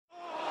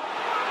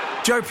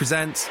Joe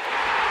presents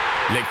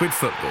Liquid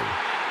Football.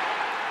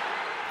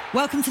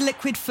 Welcome to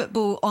Liquid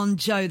Football on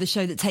Joe, the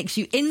show that takes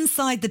you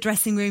inside the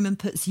dressing room and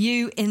puts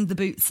you in the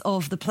boots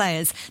of the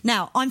players.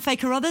 Now, I'm Faye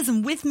Carruthers,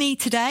 and with me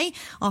today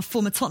are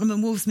former Tottenham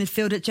and Wolves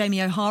midfielder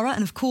Jamie O'Hara,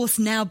 and of course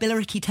now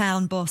Billericay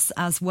Town boss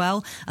as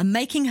well, and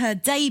making her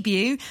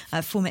debut,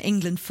 former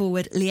England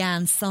forward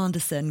Leanne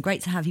Sanderson.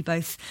 Great to have you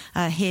both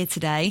here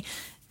today.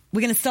 We're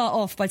going to start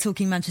off by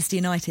talking Manchester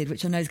United,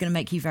 which I know is going to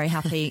make you very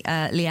happy,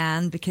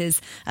 Leanne, because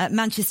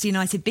Manchester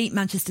United beat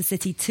Manchester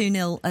City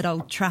 2-0 at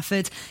Old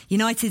Trafford.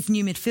 United's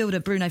new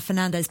midfielder, Bruno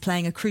Fernandes,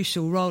 playing a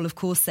crucial role, of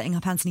course, setting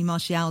up Anthony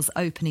Martial's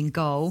opening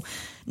goal.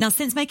 Now,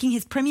 since making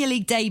his Premier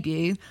League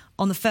debut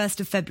on the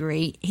 1st of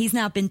February, he's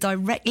now been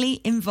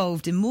directly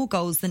involved in more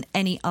goals than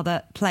any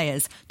other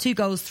players. 2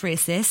 goals, 3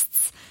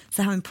 assists.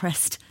 So how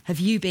impressed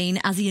have you been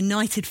as a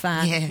United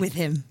fan with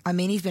him? I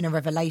mean, he's been a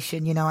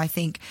revelation. You know, I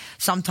think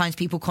sometimes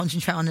people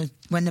concentrate on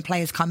when the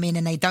players come in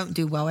and they don't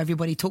do well.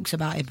 Everybody talks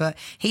about it, but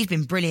he's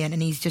been brilliant,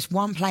 and he's just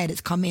one player that's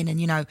come in and,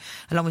 you know,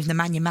 along with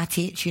Nemanja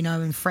Matic, you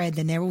know, and Fred,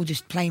 and they're all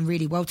just playing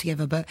really well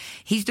together. But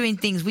he's doing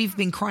things. We've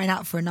been crying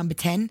out for a number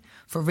 10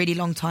 for a really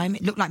long time.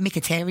 It looked like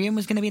Mkhitaryan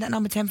was going to be that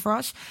number 10 for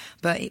us.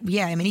 But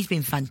yeah, I mean, he's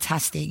been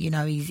fantastic. You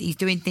know, he's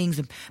doing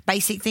things,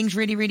 basic things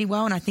really, really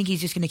well, and I think he's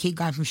just going to keep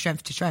going from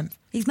strength to strength.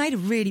 He's made a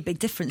really big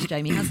difference,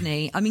 Jamie, hasn't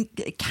he? I mean,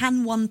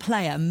 can one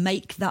player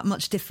make that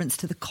much difference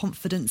to the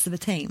confidence of a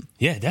team?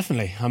 Yeah,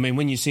 definitely. I mean,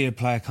 when you see a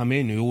player come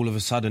in who all of a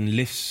sudden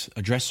lifts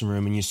a dressing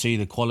room and you see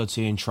the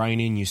quality in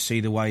training, you see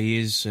the way he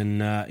is,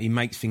 and he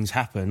makes things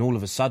happen, all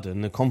of a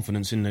sudden the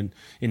confidence in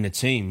the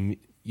team,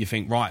 you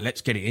think, right,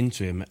 let's get it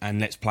into him and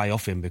let's play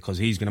off him because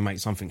he's going to make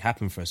something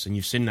happen for us. And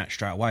you've seen that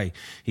straight away.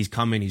 He's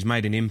come in, he's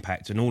made an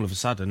impact, and all of a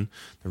sudden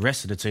the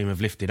rest of the team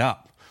have lifted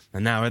up.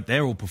 And now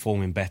they're all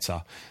performing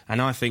better.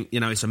 And I think, you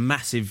know, it's a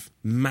massive,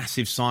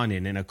 massive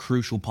signing in a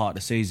crucial part of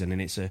the season.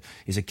 And it's a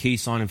key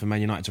signing for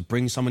Man United to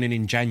bring someone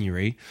in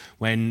January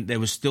when there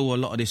was still a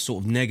lot of this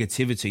sort of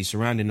negativity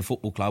surrounding the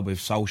football club with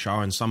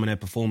Solskjaer and some of their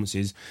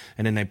performances.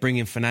 And then they bring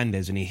in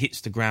Fernandes and he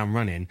hits the ground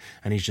running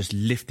and he's just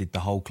lifted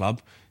the whole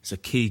club. It's a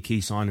key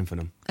signing for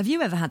them. Have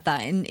you ever had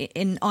that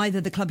in either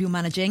the club you're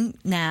managing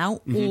now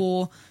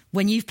or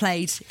when you've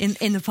played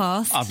in the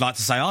past? I'd like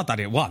to say I've done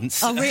it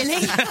once. Oh,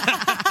 really?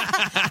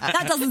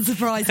 That doesn't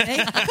surprise me.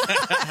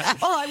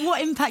 All right,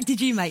 what impact did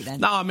you make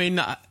then? No, I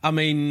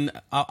mean,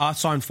 I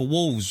signed for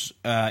Wolves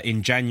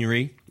in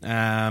January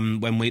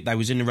when they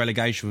was in the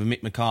relegation with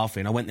Mick McCarthy,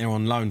 and I went there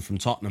on loan from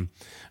Tottenham,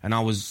 and I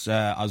was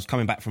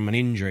coming back from an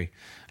injury,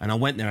 and I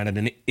went there and had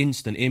an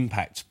instant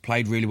impact.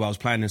 Played really well. I was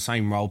playing the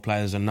same role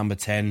players and number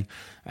 10,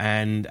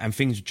 and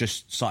things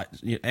just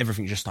started.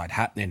 Everything just started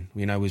happening.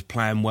 You know, I was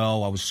playing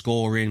well. I was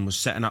scoring. Was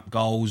setting up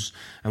goals,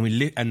 and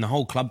and the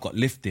whole club got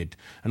lifted.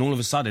 And all of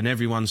a sudden,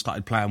 everyone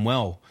started playing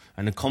well,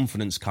 and the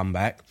confidence come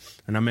back.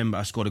 And I remember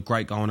I scored a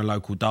great goal in a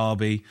local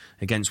derby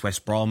against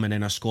West Brom, and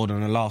then I scored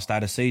on the last day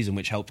of the season,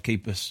 which helped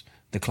keep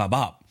the club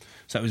up.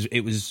 So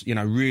it was you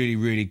know, really,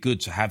 really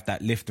good to have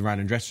that lift around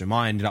the dressing room.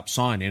 I ended up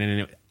signing,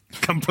 and it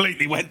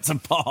completely went to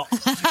pot.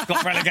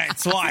 Got relegated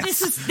twice.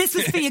 This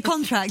was for your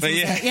contract, was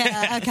it?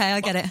 Yeah, okay,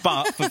 I get it.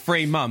 But for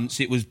 3 months,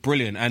 it was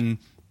brilliant. And,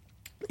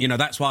 you know,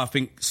 that's why I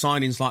think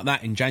signings like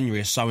that in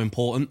January are so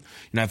important.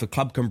 You know, if a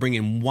club can bring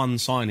in one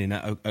signing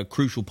at a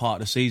crucial part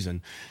of the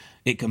season,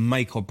 it can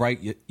make or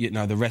break, you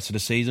know, the rest of the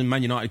season.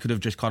 Man United could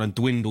have just kind of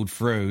dwindled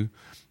through,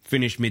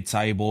 finished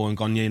mid-table and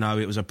gone, you know,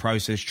 it was a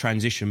process,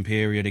 transition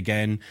period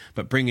again.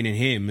 But bringing in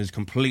him has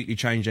completely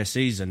changed their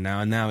season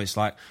now. And now it's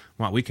like,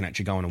 right, we can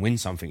actually go on and win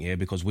something here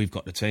because we've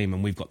got the team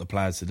and we've got the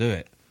players to do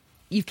it.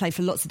 You've played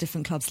for lots of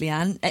different clubs,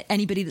 Leanne.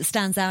 Anybody that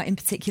stands out in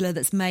particular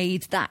that's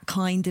made that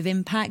kind of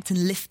impact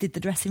and lifted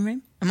the dressing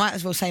room? I might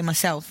as well say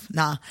myself.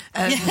 Nah.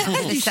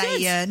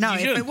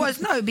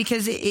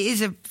 Because it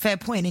is a fair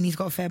point, and he's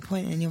got a fair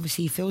point, and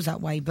obviously he feels that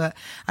way. But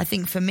I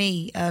think for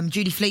me,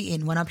 Judy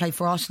Fleeting, when I played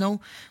for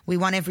Arsenal, we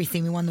won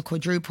everything. We won the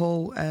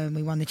quadruple,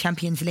 we won the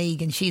Champions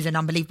League, and she's an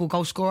unbelievable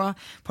goal scorer,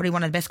 probably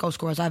one of the best goal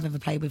scorers I've ever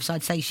played with. So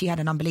I'd say she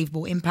had an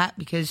unbelievable impact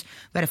because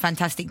we had a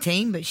fantastic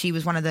team, but she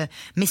was one of the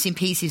missing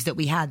pieces that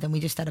we had, and we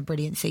just had a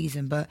brilliant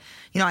season. But,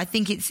 you know, I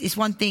think it's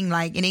one thing,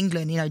 like in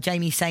England, you know,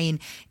 Jamie's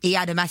saying he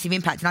had a massive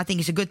impact, and I think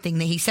it's a good thing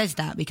that he says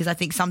that, because I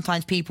think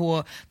sometimes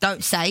people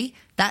don't say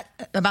that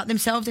about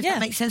themselves, if that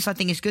makes sense. So I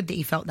think it's good that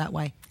he felt that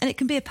way. And it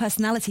can be a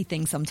personality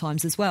thing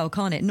sometimes as well,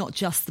 can't it? Not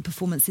just the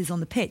performances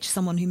on the pitch.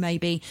 Someone who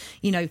maybe,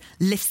 you know,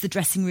 lifts the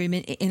dressing room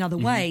in other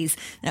ways.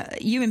 Now,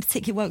 you in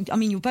particular, well, I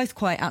mean, you're both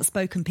quite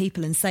outspoken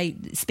people and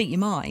speak your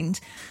mind.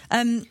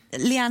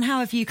 Leanne, how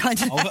have you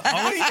kind of...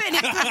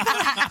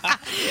 I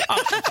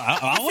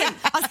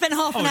spent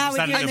half an hour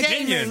with you in the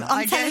dressing room.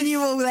 I'm telling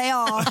you all they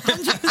are,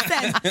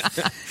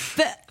 100%.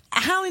 But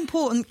how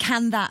important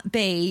can that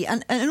be?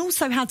 And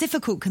also how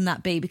difficult can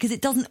that be? Because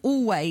it doesn't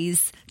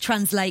always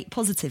translate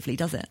positively,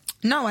 does it?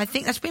 No, I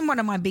think that's been one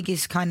of my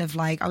biggest kind of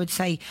like, I would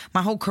say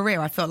my whole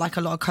career, I felt like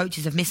a lot of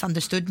coaches have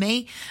misunderstood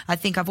me. I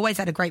think I've always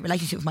had a great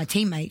relationship with my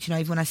teammates, you know,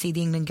 even when I see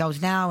the England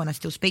girls now and I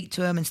still speak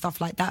to them and stuff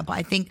like that. But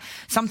I think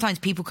sometimes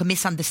people can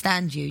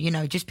misunderstand you, you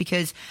know, just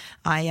because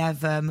I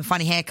have a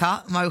funny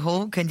haircut,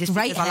 mohawk, and just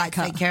because I like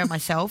to take care of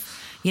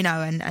myself, you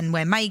know, and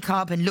wear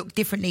makeup and look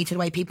differently to the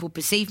way people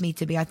perceive me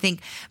to be. I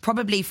think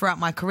probably throughout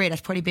my career,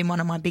 that's probably been one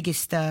of my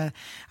biggest, I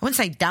wouldn't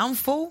say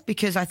downfall,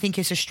 because I think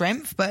it's a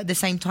strength, but at the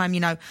same time, you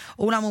know,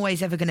 all I'm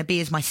always ever going to be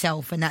is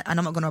myself, and I'm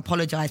not going to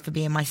apologise for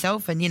being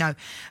myself. And, you know,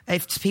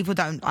 if people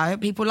don't, I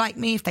hope people like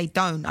me. If they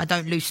don't, I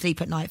don't lose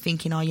sleep at night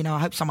thinking, oh, you know, I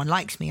hope someone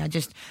likes me. I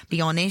just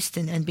be honest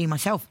and be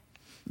myself.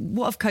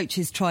 What have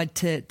coaches tried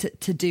to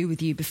do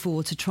with you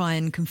before to try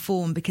and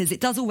conform? Because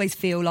it does always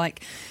feel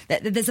like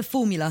there's a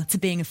formula to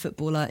being a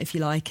footballer, if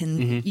you like,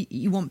 and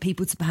you want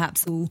people to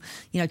perhaps all,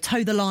 you know,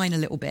 toe the line a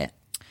little bit.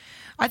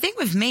 I think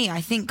with me,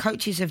 I think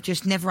coaches have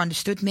just never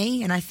understood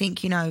me. And I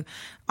think, you know,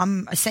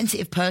 I'm a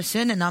sensitive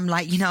person and I'm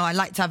like, you know, I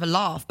like to have a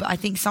laugh. But I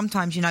think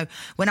sometimes, you know,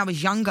 when I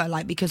was younger,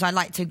 like, because I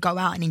like to go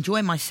out and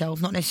enjoy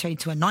myself, not necessarily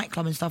to a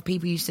nightclub and stuff,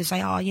 people used to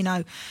say, oh, you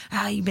know,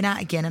 you've been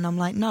out again. And I'm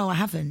like, no, I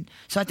haven't.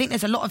 So I think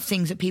there's a lot of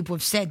things that people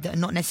have said that are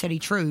not necessarily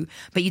true,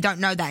 but you don't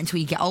know that until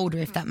you get older,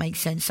 if that makes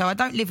sense. So I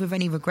don't live with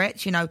any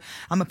regrets. You know,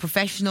 I'm a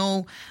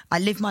professional. I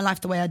live my life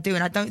the way I do.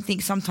 And I don't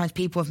think sometimes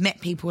people have met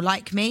people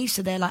like me.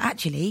 So they're like,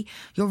 actually,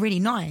 you're really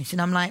nice.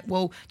 And I'm like,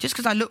 well, just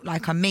because I look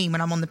like I'm mean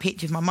when I'm on the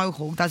pitch with my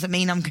mohawk doesn't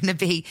mean I'm going to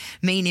be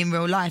mean in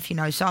real life, you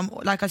know. So I'm,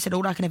 like I said,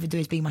 all I can ever do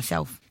is be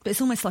myself. But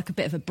it's almost like a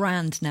bit of a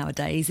brand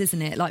nowadays,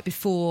 isn't it? Like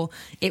before,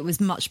 it was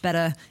much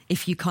better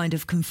if you kind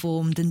of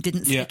conformed and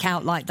didn't stick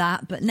out like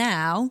that. But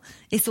now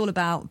it's all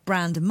about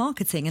brand and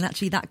marketing, and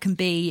actually that can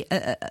be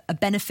a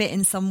benefit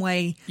in some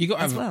way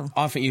as well.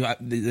 I think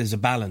there's a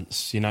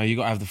balance. You know, you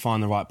got to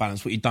find the right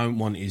balance. What you don't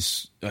want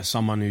is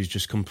someone who's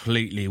just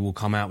completely will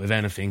come out with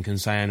anything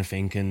and say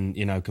anything and,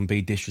 you know, can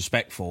be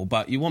disrespectful.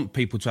 But you want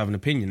people to have an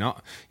opinion.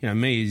 You know,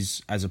 me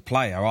as a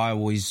player, I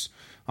was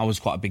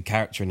quite a big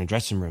character in the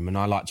dressing room, and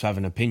I like to have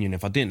an opinion.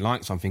 If I didn't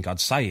like something, I'd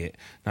say it.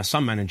 Now,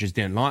 some managers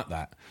didn't like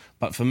that.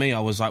 But for me, I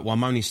was like, well,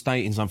 I'm only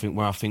stating something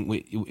where I think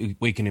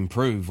we can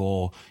improve,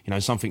 or, you know,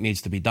 something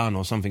needs to be done,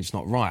 or something's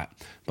not right.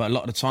 But a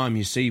lot of the time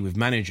you see with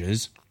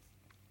managers,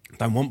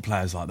 don't want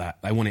players like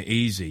that. They want it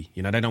easy.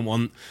 You know, they don't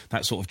want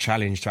that sort of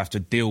challenge to have to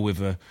deal with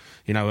a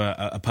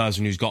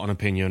person who's got an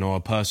opinion, or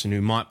a person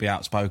who might be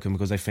outspoken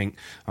because they think,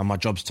 oh, my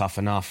job's tough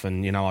enough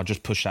and, you know, I'll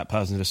just push that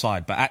person to the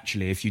side. But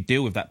actually, if you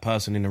deal with that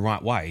person in the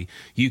right way,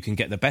 you can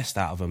get the best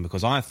out of them,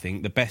 because I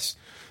think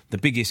the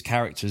biggest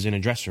characters in a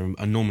dressing room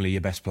are normally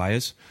your best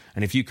players.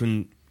 And if you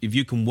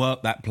can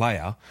work that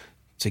player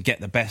to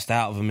get the best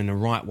out of them in the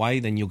right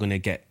way, then you're going to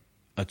get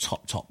a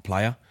top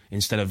player,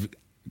 instead of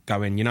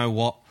going, you know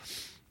what,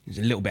 he's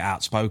a little bit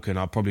outspoken,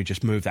 I'll probably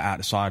just move that out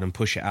the side and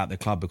push it out the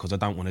club because I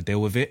don't want to deal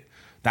with it.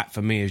 That,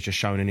 for me, is just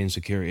showing an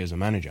insecurity as a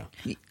manager.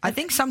 I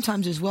think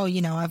sometimes as well,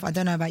 you know, I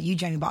don't know about you,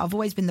 Jamie, but I've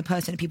always been the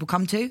person that people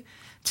come to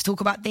talk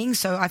about things.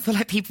 So I feel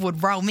like people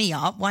would rile me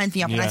up, wind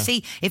me up. Yeah.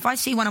 And if I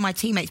see one of my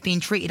teammates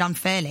being treated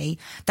unfairly,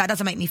 that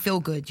doesn't make me feel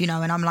good, you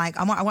know. And I'm like,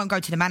 I won't go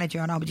to the manager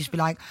and I would just be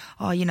like,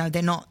 oh, you know,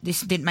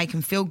 this didn't make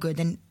them feel good.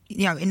 And,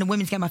 you know, in the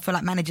women's game, I feel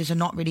like managers are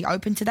not really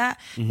open to that,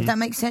 if that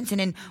makes sense. And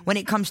then when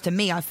it comes to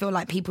me, I feel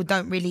like people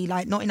don't really,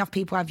 like, not enough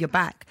people have your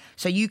back.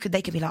 So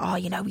they could be like, oh,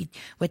 you know,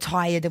 we're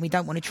tired and we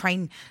don't want to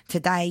train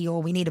today,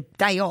 or we need a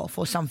day off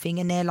or something.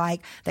 And they're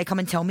like, they come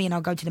and tell me and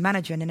I'll go to the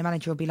manager, and then the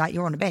manager will be like,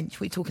 you're on the bench.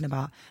 What are you talking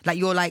about? Like,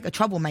 you're like a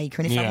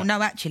troublemaker. And it's like, well,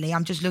 no, actually,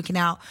 I'm just looking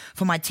out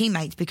for my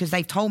teammates because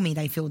they've told me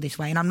they feel this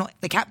way. And I'm not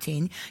the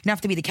captain. You don't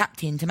have to be the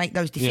captain to make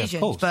those decisions. Yeah,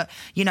 of course. But,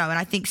 you know, and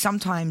I think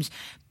sometimes,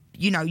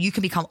 you know, you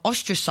can become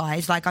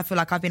ostracised. Like, I feel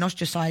like I've been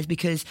ostracised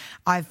because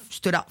I've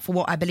stood up for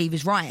what I believe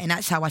is right. And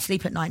that's how I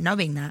sleep at night,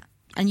 knowing that.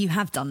 And you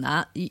have done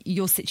that.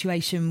 Your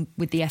situation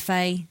with the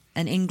FA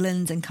and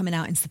England and coming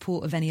out in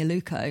support of Eni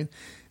Aluko,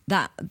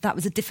 that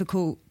was a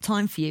difficult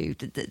time for you.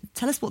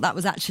 Tell us what that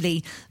was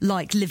actually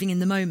like, living in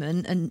the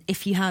moment, and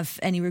if you have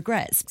any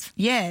regrets.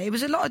 Yeah, it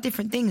was a lot of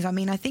different things. I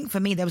mean, I think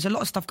for me, there was a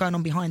lot of stuff going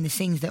on behind the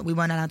scenes that we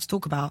weren't allowed to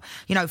talk about.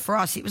 You know, for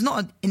us, it was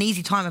not an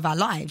easy time of our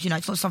lives. You know,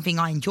 it's not something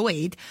I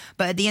enjoyed.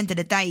 But at the end of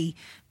the day,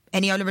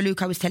 Eniola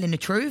Aluko was telling the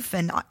truth,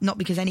 and not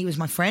because Eni was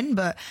my friend,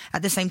 but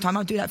at the same time,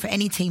 I'd do that for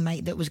any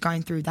teammate that was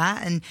going through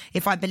that. And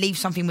if I believe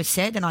something was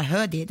said and I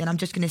heard it, then I'm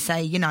just going to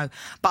say, you know,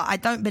 but I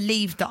don't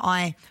believe that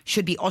I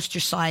should be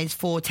ostracised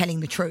for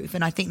telling the truth.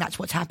 And I think that's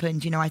what's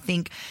happened. You know, I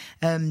think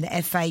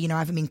the FA, you know, I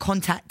haven't been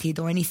contacted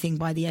or anything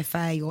by the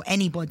FA or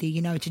anybody,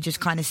 you know, to just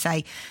kind of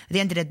say, at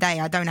the end of the day,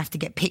 I don't have to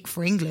get picked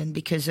for England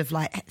because of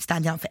like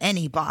standing up for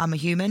Eni, but I'm a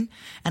human.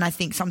 And I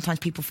think sometimes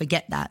people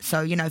forget that.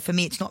 So, you know, for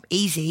me, it's not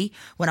easy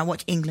when I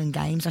watch England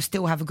games. I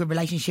still have a good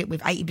relationship with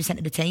 80%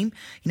 of the team.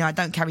 You know, I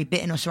don't carry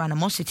bitterness or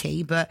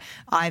animosity, but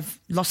I've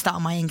lost out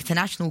on my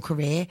international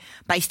career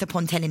based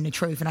upon telling the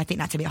truth, and I think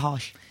that's a bit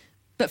harsh.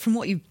 But from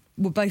what you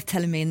were both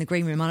telling me in the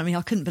green room, I mean,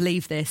 I couldn't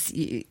believe this.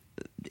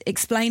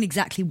 Explain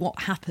exactly what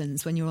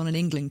happens when you're on an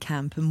England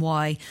camp and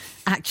why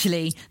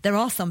actually there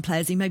are some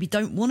players who maybe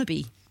don't want to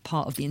be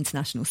part of the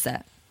international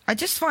set? I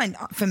just find,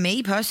 for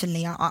me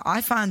personally,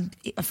 I find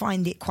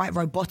it quite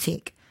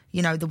robotic,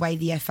 you know, the way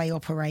the FA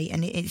operate,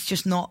 and it's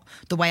just not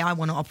the way I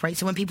want to operate.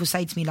 So when people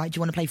say to me, like, do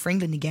you want to play for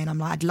England again? I'm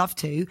like, I'd love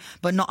to,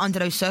 but not under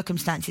those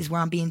circumstances where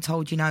I'm being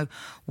told, you know,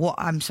 what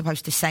I'm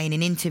supposed to say in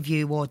an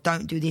interview, or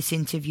don't do this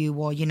interview,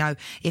 or, you know,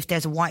 if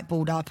there's a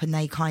whiteboard up and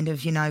they kind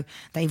of, you know,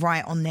 they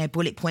write on their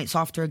bullet points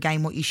after a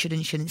game what you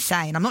shouldn't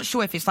say. And I'm not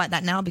sure if it's like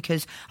that now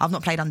because I've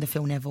not played under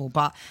Phil Neville,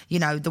 but, you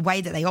know, the way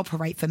that they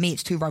operate, for me,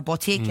 it's too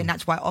robotic. And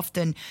that's why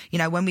often, you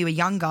know, when we were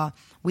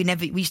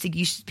people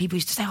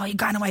used to say, oh, you're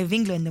going away with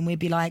England, and we'd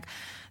be like,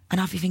 and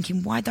I'd be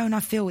thinking, why don't I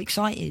feel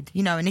excited?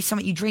 You know, and it's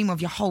something you dream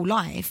of your whole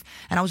life.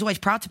 And I was always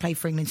proud to play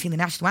for England, sing the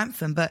national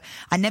anthem, but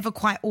I never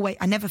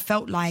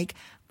felt like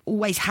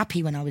always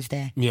happy when I was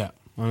there. Yeah.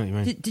 I know what you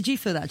mean. Did you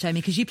feel that,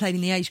 Jamie? Because you played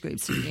in the age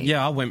groups, didn't you?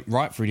 Yeah, I went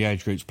right through the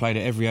age groups, played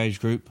at every age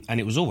group, and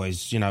it was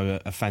always, you know,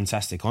 a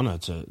fantastic honour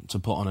to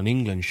put on an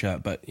England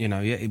shirt. But, you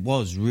know, yeah, it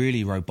was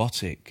really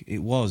robotic.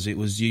 It was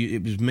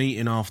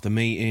meeting after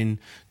meeting,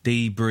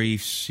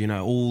 debriefs, you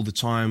know, all the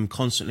time,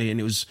 constantly, and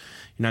it was,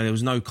 you know, there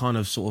was no kind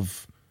of sort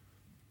of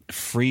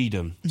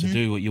freedom to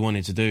do what you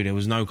wanted to do. There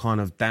was no kind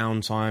of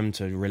downtime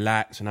to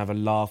relax and have a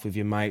laugh with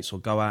your mates or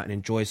go out and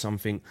enjoy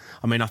something.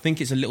 I mean, I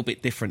think it's a little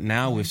bit different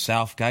now with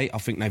Southgate. I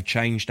think they've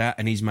changed that,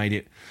 and he's made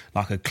it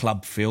like a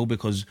club feel,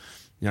 because,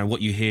 you know,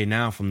 what you hear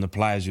now from the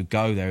players who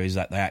go there is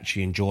that they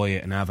actually enjoy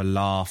it and have a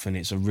laugh, and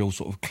it's a real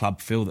sort of club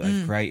feel that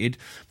they've created.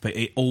 But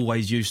it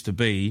always used to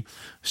be,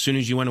 as soon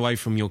as you went away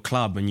from your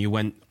club and you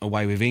went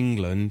away with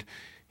England,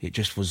 it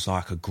just was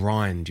like a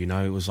grind, you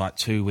know. It was like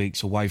 2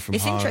 weeks away from home.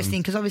 It's interesting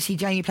because obviously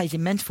Jamie plays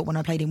in men's football and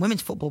I played in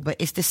women's football, but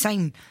it's the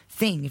same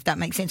thing, if that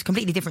makes sense.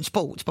 Completely different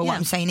sports. But what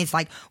I'm saying is,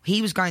 like,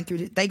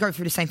 they go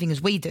through the same thing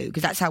as we do,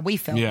 because that's how we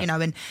felt, you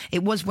know. And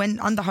it was when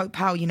under Hope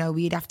Powell, you know,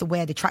 we'd have to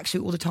wear the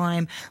tracksuit all the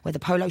time, wear the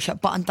polo shirt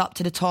buttoned up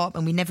to the top,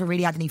 and we never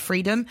really had any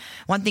freedom.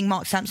 One thing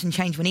Mark Sampson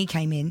changed when he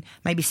came in,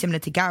 maybe similar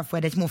to Gareth,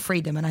 where there's more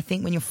freedom. And I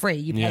think when you're free,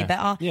 you play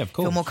better,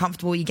 feel more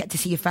comfortable, you get to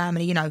see your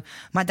family. You know,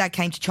 my dad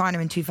came to China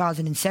in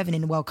 2007 in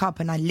the World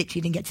Cup, and I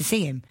literally didn't get to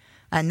see him.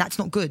 And that's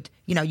not good.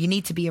 You know, you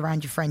need to be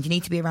around your friends. You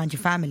need to be around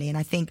your family. And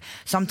I think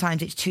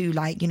sometimes it's too,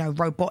 like, you know,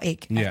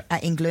 robotic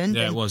at England.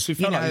 Yeah, it was. It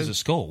felt like it was at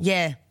school.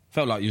 Yeah.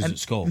 Felt like you was at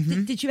school.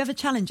 Did you ever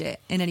challenge it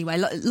in any way,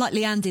 like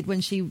Leanne did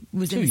when she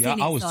was in the Phoenix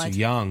I was side? too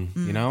young.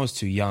 You know, I was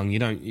too young. You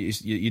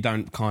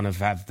don't kind of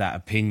have that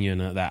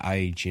opinion at that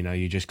age. You know,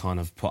 you just kind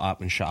of put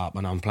up and shut up.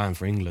 And I'm playing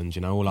for England.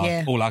 You know,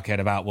 all I cared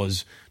about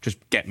was just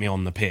get me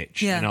on the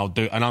pitch. And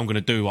I'm going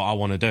to do what I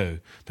want to do,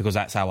 because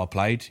that's how I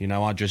played. You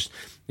know,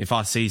 if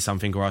I see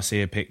something or I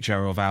see a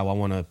picture of how I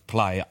want to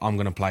play, I'm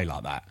going to play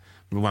like that,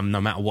 no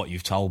matter what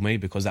you've told me,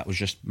 because that was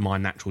just my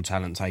natural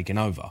talent taking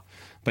over.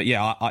 But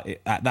yeah,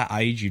 at that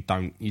age, you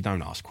don't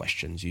ask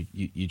questions.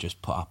 You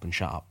just put up and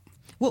shut up.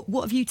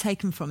 What have you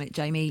taken from it,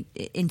 Jamie,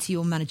 into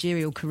your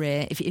managerial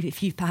career?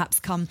 If you've perhaps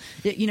come,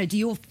 you know, do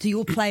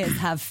your players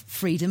have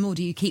freedom, or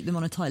do you keep them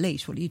on a tight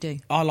leash? What do you do?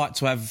 I like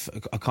to have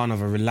a kind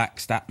of a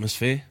relaxed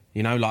atmosphere.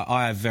 You know, like,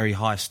 I have very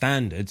high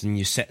standards, and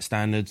you set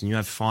standards and you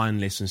have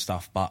finalists and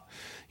stuff. But,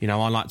 you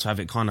know, I like to have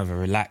it kind of a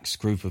relaxed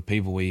group of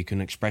people where you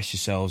can express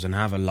yourselves and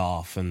have a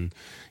laugh. And,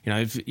 you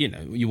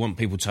know, you want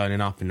people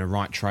turning up in the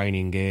right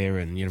training gear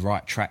and, you know,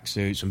 right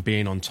tracksuits and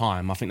being on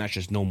time. I think that's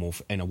just normal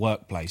in a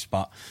workplace.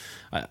 But,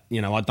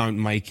 you know, I don't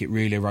make it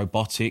really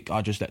robotic.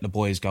 I just let the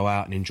boys go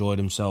out and enjoy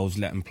themselves,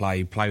 let them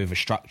play with a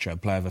structure,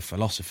 play with a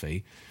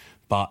philosophy.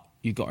 But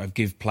you've got to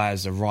give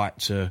players the right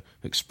to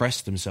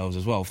express themselves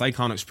as well. If they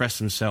can't express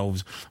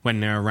themselves when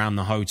they're around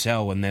the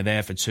hotel and they're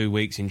there for 2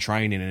 weeks in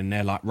training and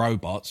they're like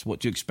robots, what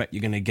do you expect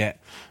you're going to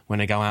get when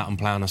they go out and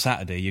play on a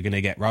Saturday? You're going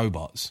to get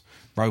robots.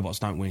 Robots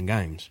don't win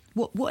games.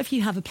 What if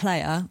you have a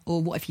player,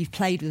 or what if you've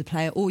played with a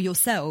player, or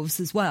yourselves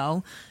as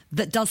well,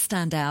 that does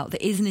stand out,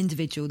 that is an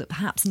individual that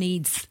perhaps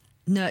needs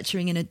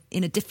nurturing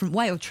in a different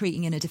way, or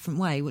treating in a different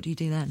way? What do you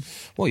do then?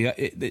 Well, yeah,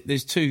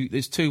 there's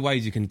two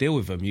ways you can deal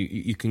with them.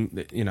 You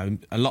can, you know,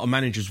 a lot of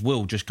managers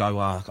will just go,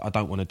 I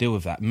don't want to deal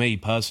with that. Me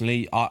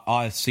personally,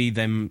 I see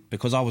them,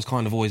 because I was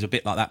kind of always a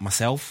bit like that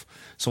myself.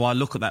 So I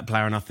look at that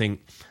player and I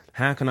think,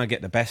 how can I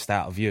get the best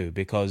out of you?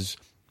 Because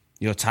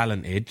you're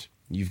talented,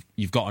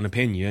 you've got an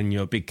opinion,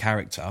 you're a big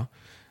character.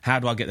 How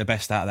do I get the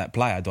best out of that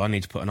player? Do I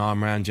need to put an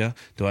arm around you?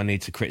 Do I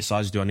need to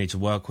criticise? Do I need to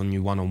work on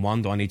you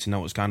one-on-one? Do I need to know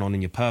what's going on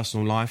in your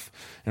personal life?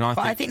 And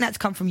I think that's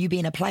come from you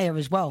being a player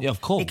as well. Yeah, of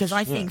course. Because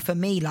I think for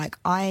me, like,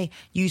 I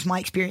use my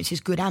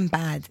experiences, good and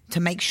bad, to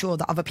make sure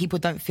that other people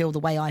don't feel the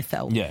way I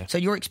felt. Yeah. So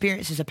your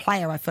experience as a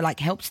player, I feel like,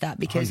 helps that,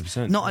 because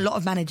 100%. Not a lot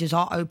of managers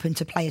are open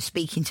to players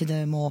speaking to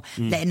them or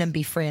letting them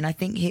be free. And I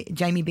think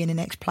Jamie being an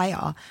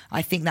ex-player,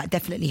 I think that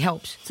definitely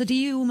helps. So do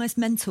you almost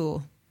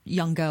mentor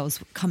young girls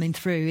coming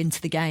through into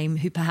the game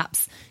who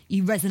perhaps,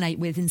 you resonate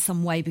with in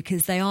some way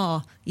because they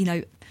are,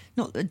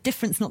 not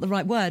different's not the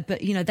right word, but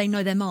they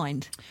know their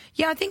mind.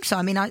 Yeah, I think so.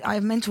 I mean, I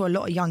mentor a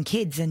lot of young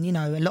kids, and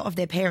a lot of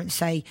their parents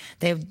say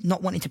they're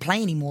not wanting to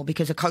play anymore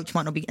because a coach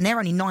might not be, and they're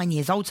only 9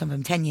 years old, some of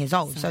them 10 years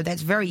old, so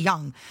that's very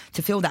young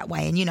to feel that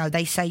way. And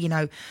they say,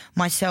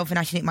 myself and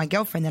actually my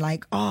girlfriend, they're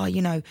like, oh,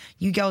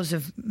 you girls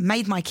have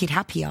made my kid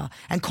happier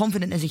and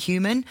confident as a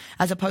human,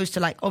 as opposed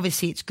to, like,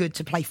 obviously it's good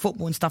to play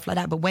football and stuff like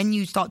that, but when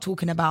you start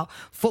talking about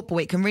football,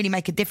 it can really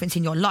make a difference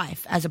in your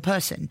life as a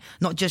person,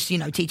 not just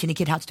teaching a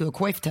kid how to do a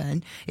quiff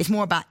turn. It's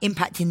more about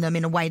impacting them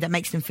in a way that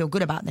makes them feel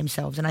good about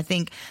themselves. And I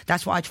think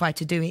that's what I try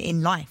to do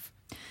in life.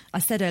 I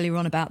said earlier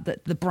on about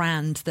the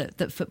brand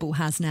that football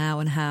has now,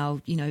 and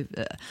how,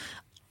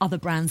 other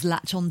brands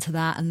latch onto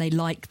that and they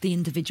like the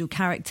individual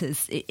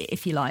characters,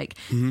 if you like.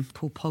 Mm-hmm.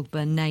 Paul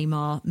Pogba,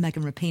 Neymar,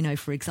 Megan Rapinoe,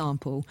 for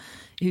example,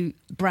 who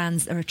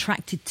brands are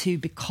attracted to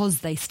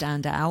because they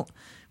stand out.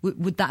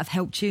 Would that have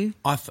helped you?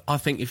 I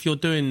think if you're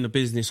doing the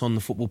business on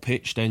the football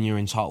pitch, then you're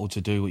entitled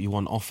to do what you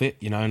want off it,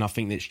 and I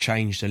think that's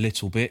changed a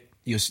little bit.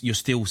 You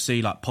still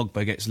see, like,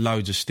 Pogba gets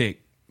loads of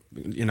stick.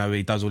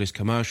 He does all this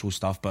commercial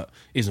stuff, but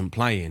isn't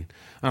playing.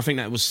 And I think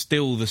that was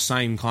still the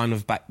same kind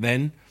of back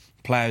then.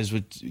 Players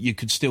you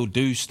could still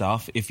do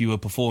stuff if you were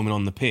performing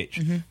on the pitch,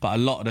 mm-hmm. but a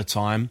lot of the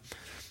time,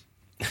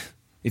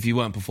 if you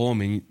weren't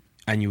performing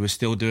and you were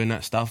still doing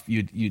that stuff,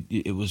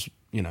 it was,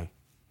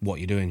 what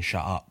you're doing,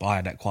 shut up. I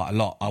had that quite a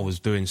lot. I was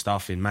doing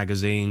stuff in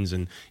magazines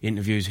and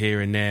interviews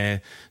here and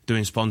there,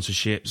 doing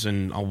sponsorships,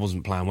 and I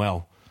wasn't playing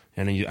well.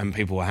 And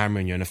people were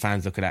hammering you, and the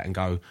fans look at that and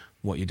go,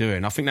 what you're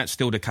doing. I think that's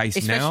still the case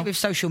Especially now. Especially with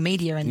social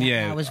media and that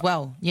now as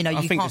well. You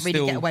can't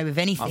really get away with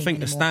anything I think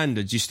anymore. The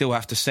standards, you still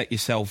have to set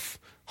yourself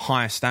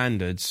higher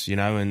standards,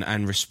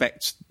 and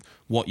respect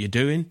what you're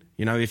doing.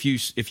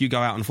 If you go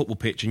out on a football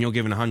pitch and you're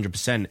giving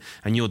 100%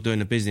 and you're doing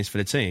the business for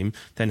the team,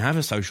 then have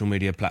a social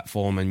media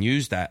platform and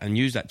use that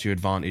to your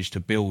advantage to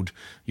build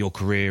your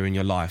career and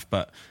your life.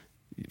 But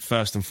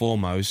first and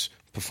foremost,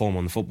 perform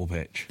on the football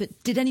pitch.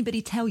 But did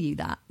anybody tell you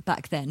that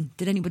back then?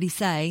 Did anybody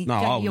say,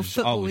 no, your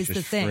football is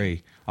the thing?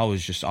 Free. I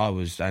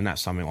was, and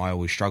that's something I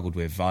always struggled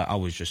with. I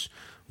was just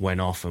went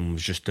off and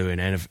was just doing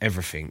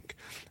everything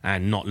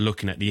and not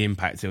looking at the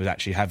impact it was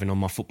actually having on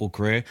my football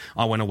career.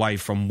 I went away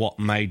from what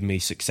made me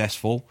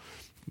successful,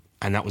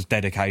 and that was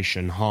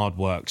dedication, hard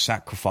work,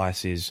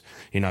 sacrifices,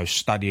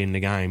 studying the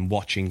game,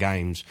 watching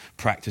games,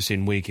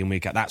 practicing week in,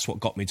 week out. That's what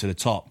got me to the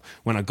top.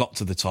 When I got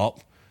to the top,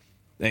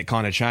 it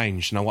kind of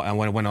changed, and I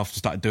went off and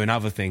started doing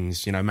other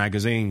things,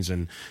 magazines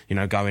and,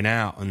 going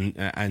out.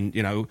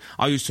 And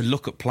I used to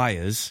look at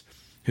players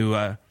who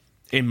are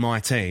in my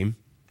team,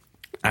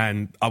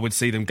 and I would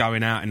see them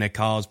going out in their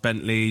cars,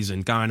 Bentleys,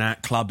 and going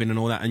out clubbing and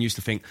all that, and used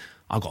to think,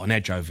 I've got an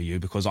edge over you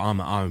because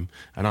I'm at home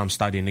and I'm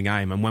studying the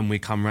game, and when we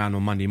come round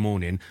on Monday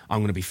morning, I'm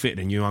going to be fitter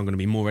than you, I'm going to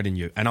be more ready than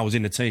you. And I was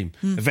in the team.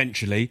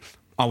 Eventually,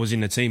 I was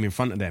in the team in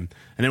front of them.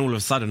 And then all of a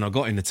sudden, I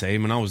got in the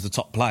team and I was the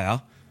top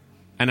player.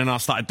 And then I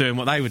started doing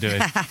what they were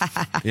doing,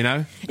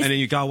 and then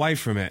you go away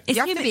from it. You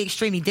have to be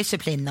extremely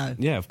disciplined, though.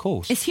 Yeah, of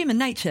course. It's human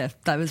nature,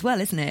 though, as well,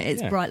 isn't it?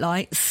 It's bright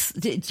lights.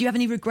 Do you have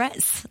any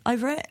regrets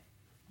over it?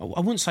 I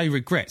wouldn't say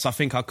regrets. I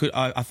think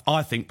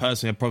I think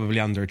personally I probably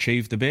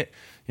underachieved a bit.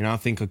 I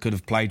think I could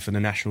have played for the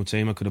national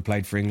team. I could have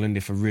played for England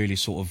if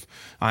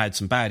I had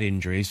some bad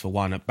injuries for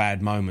one at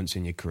bad moments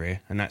in your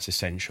career, and that's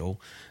essential.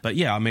 But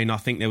yeah, I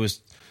think there was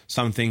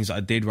some things that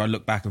I did where I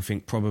look back and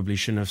think probably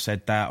shouldn't have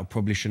said that, or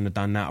probably shouldn't have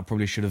done that, or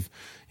probably should have,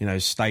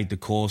 stayed the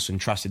course and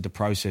trusted the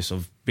process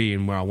of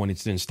being where I wanted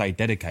to and stay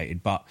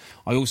dedicated. But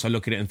I also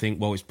look at it and think,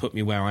 well, it's put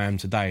me where I am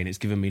today, and it's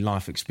given me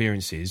life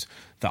experiences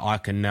that I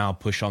can now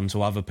push on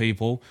to other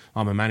people.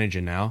 I'm a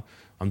manager now.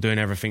 I'm doing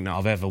everything that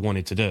I've ever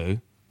wanted to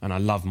do, and I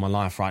love my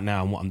life right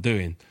now and what I'm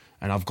doing.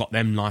 And I've got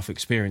them life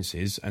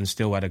experiences and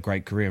still had a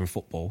great career in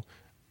football.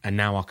 And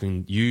now I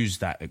can use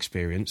that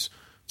experience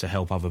to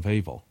help other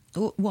people.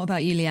 What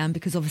about you, Leanne?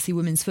 Because obviously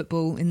women's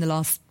football in the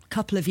last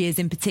couple of years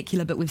in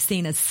particular, but we've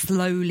seen a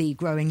slowly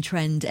growing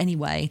trend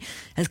anyway,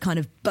 has kind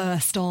of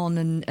burst on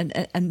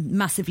and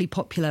massively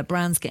popular,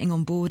 brands getting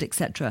on board,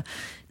 etc.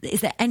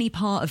 Is there any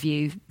part of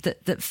you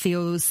that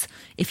feels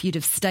if you'd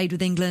have stayed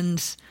with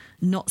England,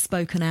 not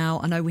spoken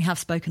out, I know we have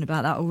spoken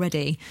about that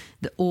already,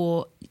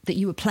 or that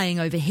you were playing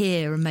over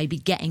here and maybe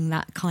getting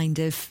that kind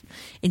of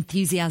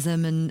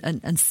enthusiasm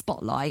and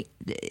spotlight,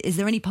 is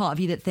there any part of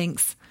you that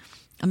thinks,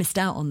 I missed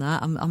out on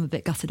that, I'm a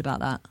bit gutted about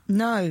that?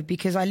 No,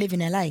 because I live in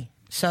LA.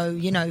 So,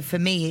 for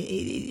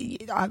me,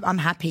 I'm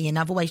happy, and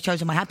I've always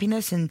chosen my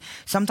happiness, and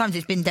sometimes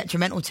it's been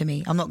detrimental to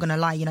me. I'm not going to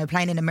lie.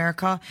 Playing in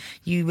America,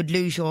 you would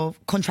lose your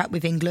contract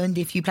with England.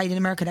 If you played in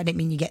America, that didn't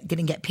mean you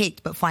didn't get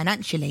picked. But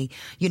financially,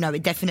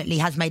 it definitely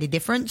has made a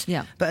difference.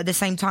 Yeah. But at the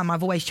same time,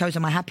 I've always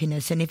chosen my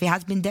happiness. And if it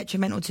has been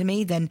detrimental to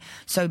me, then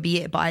so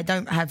be it. But I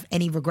don't have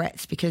any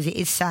regrets, because it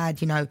is sad,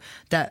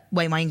 that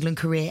way my England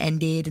career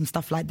ended and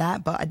stuff like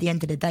that. But at the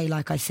end of the day,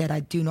 like I said, I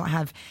do not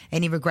have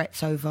any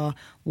regrets over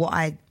what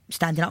I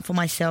standing up for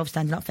myself,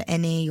 standing up for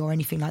any or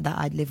anything like that,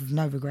 I'd live with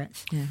no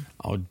regrets. Yeah.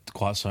 I would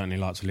quite certainly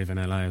like to live in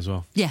LA as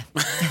well. Yeah,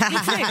 me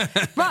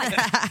too. Right,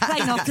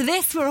 plane after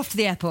this, we're off to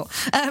the airport.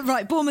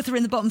 Right, Bournemouth are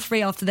in the bottom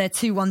three after their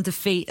 2-1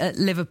 defeat at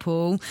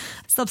Liverpool.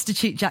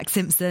 Substitute Jack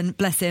Simpson,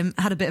 bless him,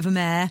 had a bit of a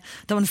mare.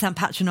 Don't want to sound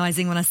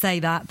patronising when I say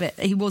that, but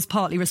he was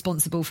partly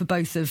responsible for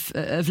both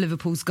of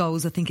Liverpool's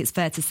goals. I think it's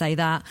fair to say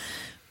that.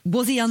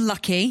 Was he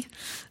unlucky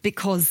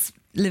because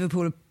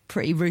Liverpool are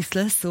pretty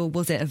ruthless, or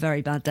was it a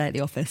very bad day at the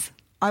office?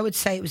 I would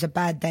say it was a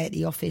bad day at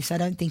the office. I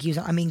don't think he was...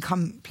 I mean,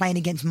 playing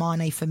against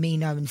Mane,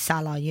 Firmino and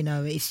Salah,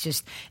 it's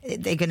just...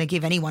 They're going to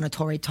give anyone a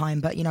torrid time.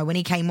 But, when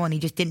he came on, he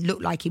just didn't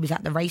look like he was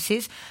at the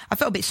races. I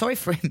felt a bit sorry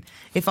for him,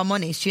 if I'm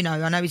honest.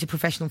 I know he's a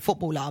professional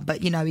footballer,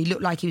 but, he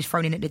looked like he was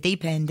thrown in at the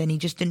deep end and he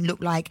just didn't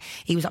look like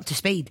he was up to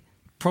speed.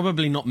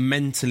 Probably not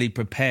mentally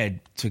prepared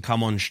to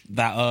come on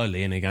that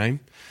early in a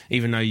game,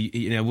 even though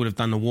you would have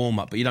done the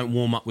warm-up, but you don't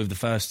warm up with the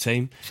first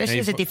team. Especially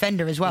as a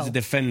defender as well. As a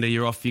defender,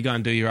 you're off, you go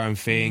and do your own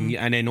thing,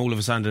 and then all of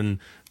a sudden,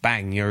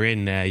 bang, you're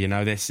in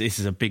there. This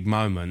is a big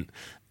moment.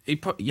 He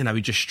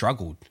just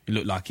struggled. It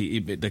looked like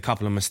the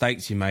couple of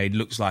mistakes he made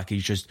looks like he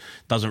just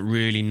doesn't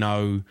really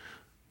know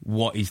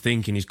what he's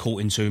thinking. He's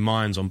caught in two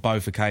minds on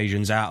both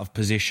occasions, out of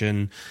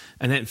position.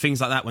 And then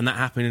things like that, when that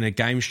happened in a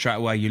game, straight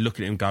away you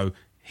look at it and go,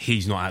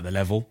 he's not at the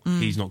level,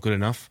 he's not good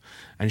enough.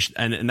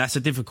 And that's a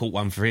difficult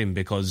one for him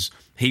because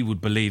he would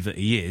believe that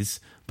he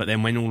is, but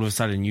then when all of a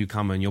sudden you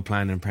come and you're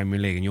playing in the Premier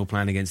League and you're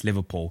playing against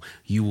Liverpool,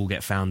 you will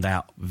get found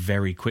out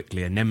very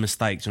quickly, and then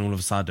mistakes, and all of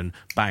a sudden,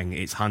 bang,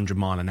 it's 100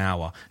 mile an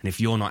hour. And if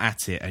you're not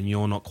at it and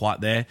you're not quite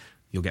there,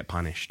 you'll get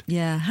punished.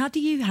 Yeah. How do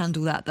you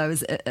handle that, though,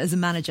 as a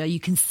manager? You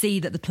can see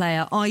that the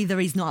player, either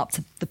he's not up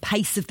to the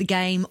pace of the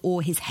game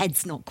or his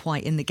head's not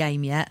quite in the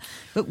game yet.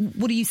 But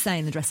what do you say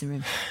in the dressing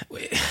room?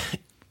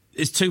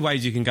 There's two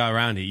ways you can go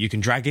around it. You can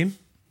drag him,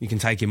 you can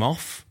take him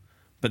off,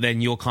 but then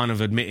you're kind of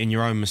admitting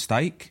your own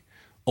mistake,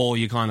 or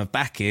you kind of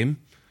back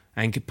him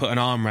and put an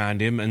arm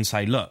around him and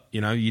say, look,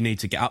 you need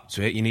to get up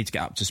to it, you need to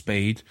get up to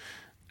speed,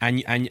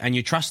 and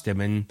you trust him.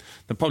 And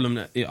the problem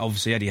that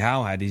obviously Eddie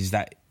Howe had is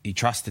that he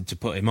trusted to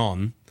put him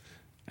on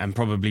and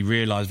probably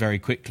realised very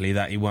quickly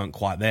that he weren't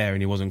quite there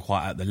and he wasn't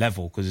quite at the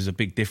level, because there's a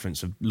big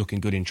difference of looking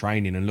good in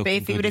training and looking good.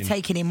 But if he would have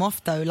taken him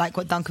off, though, like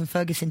what Duncan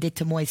Ferguson did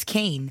to Moise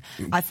Keane,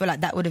 I feel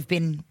like that would have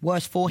been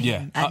worse for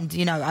him. Yeah.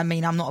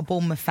 And, I'm not a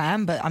Bournemouth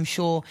fan, but I'm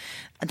sure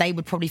they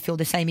would probably feel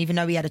the same. Even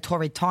though he had a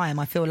torrid time,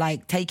 I feel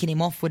like taking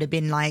him off would have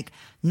been,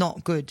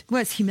 not good.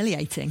 Well, it's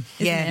humiliating,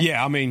 isn't it?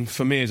 Yeah, I mean,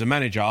 for me as a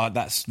manager,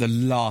 that's the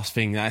last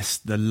thing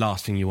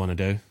you want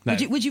to do.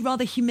 Would you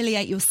rather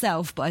humiliate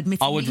yourself by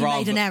admitting that you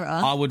made an error?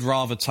 I would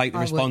rather take the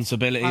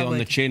responsibility on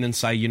the chin and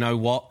say, you know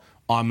what,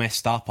 I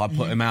messed up, I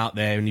put him out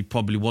there and he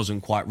probably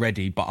wasn't quite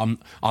ready, but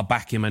I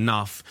back him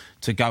enough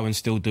to go and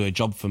still do a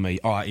job for me.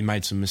 All right, he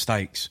made some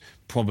mistakes,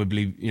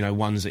 probably,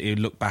 ones that he'd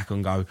look back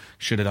and go,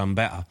 should have done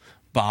better.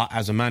 But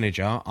as a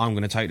manager, I'm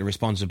going to take the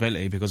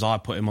responsibility because I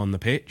put him on the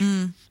pitch.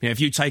 If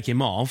you take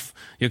him off,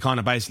 you're kind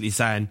of basically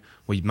saying,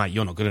 well, mate,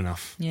 you're not good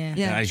enough.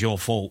 Yeah. It's your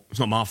fault. It's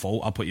not my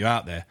fault. I put you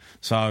out there.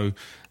 So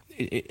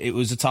it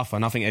was a tough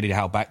one. I think Eddie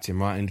Howe backed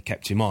him, right, and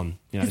kept him on.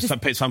 Some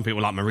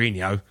people like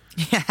Mourinho.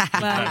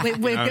 Well,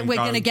 we're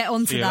going to get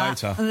onto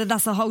that. Later.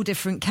 That's a whole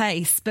different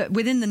case. But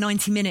within the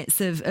 90 minutes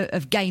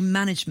of game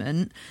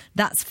management,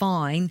 that's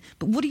fine.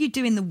 But what do you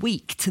do in the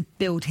week to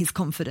build his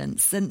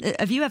confidence? And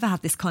have you ever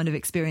had this kind of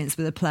experience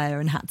with a player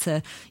and had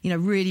to,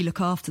 really look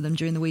after them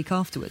during the week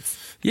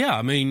afterwards? Yeah,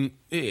 I mean,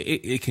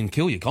 it can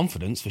kill your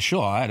confidence for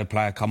sure. I had a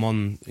player come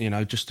on,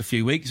 just a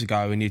few weeks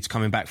ago, and he's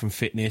coming back from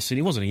fitness, and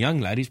he wasn't a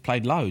young lad. He's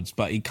played loads,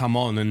 but he'd come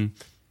on and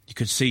you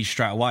could see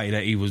straight away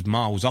that he was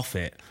miles off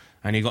it.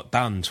 And he got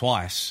done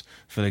twice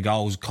for the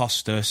goals,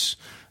 cost us.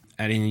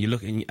 And then you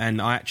look,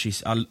 and I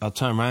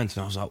turned around and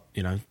I was like,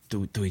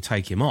 do we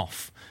take him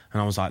off?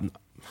 And I was like, I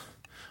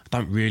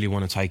don't really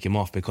want to take him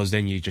off, because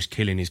then you're just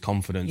killing his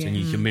confidence and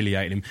you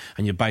humiliate him,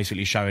 and you're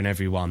basically showing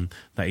everyone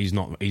that he's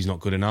not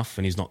good enough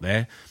and he's not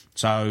there.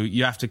 So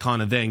you have to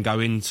kind of then go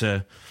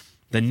into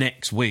the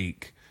next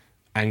week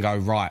and go,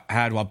 right,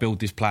 how do I build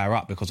this player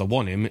up? Because I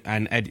want him.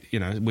 And Ed,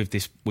 with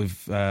is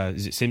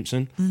it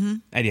Simpson? Mm-hmm.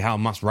 Eddie Howe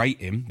must rate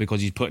him because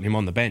he's putting him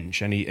on the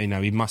bench, and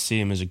he must see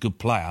him as a good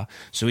player.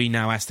 So he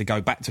now has to go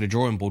back to the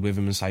drawing board with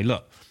him and say,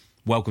 look,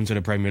 welcome to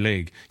the Premier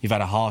League. You've had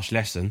a harsh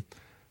lesson,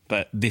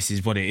 but this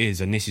is what it is,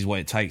 and this is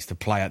what it takes to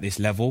play at this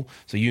level.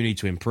 So you need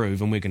to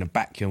improve, and we're going to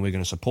back you, and we're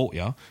going to support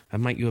you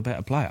and make you a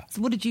better player. So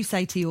what did you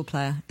say to your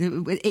player?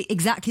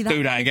 Exactly that?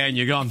 Do that again,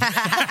 you're gone.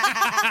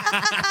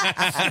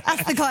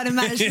 That's the kind of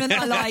management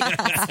I like.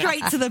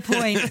 Straight to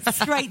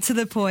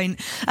the point.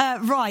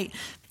 Right.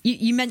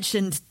 You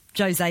mentioned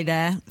Jose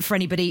there. For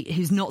anybody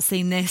who's not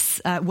seen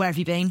this, where have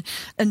you been?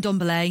 And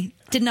Ndombele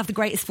didn't have the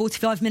greatest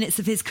 45 minutes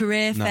of his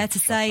career, fair to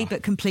say,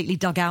 but completely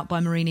dug out by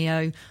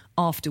Mourinho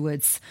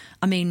afterwards.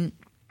 I mean,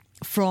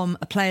 from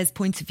a player's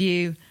point of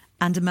view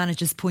and a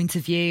manager's point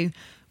of view,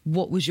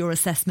 what was your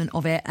assessment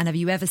of it? And have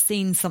you ever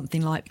seen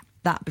something like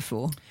that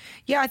before.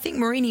 Yeah, I think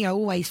Mourinho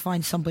always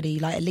finds somebody,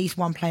 like at least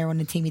one player on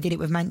the team. He did it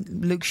with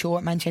Luke Shaw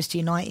at Manchester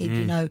United,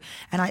 you know.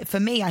 And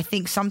for me, I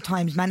think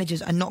sometimes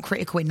managers are not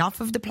critical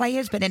enough of the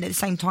players, but then at the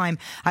same time,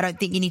 I don't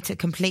think you need to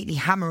completely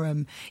hammer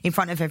him in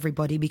front of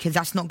everybody, because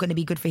that's not going to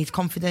be good for his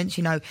confidence,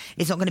 you know.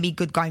 It's not going to be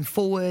good going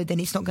forward, and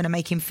it's not going to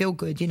make him feel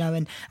good, you know.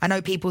 And I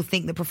know people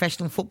think that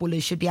professional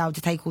footballers should be able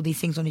to take all these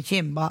things on the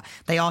chin, but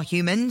they are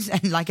humans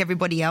and like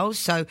everybody else.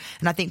 So,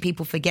 and I think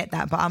people forget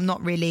that, but I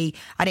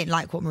didn't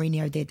like what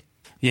Mourinho did.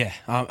 Yeah,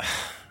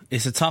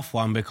 it's a tough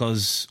one,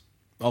 because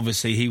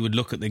obviously he would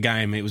look at the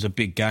game, it was a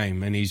big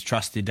game, and he's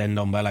trusted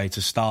Ndombele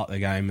to start the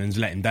game and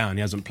let him down.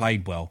 He hasn't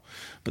played well.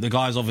 But the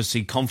guy's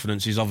obviously,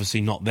 confidence is obviously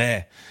not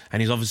there,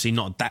 and he's obviously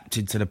not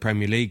adapted to the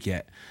Premier League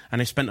yet.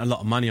 And they spent a lot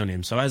of money on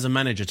him. So as a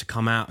manager, to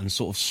come out and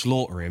sort of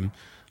slaughter him,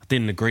 I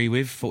didn't agree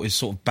with. Thought it was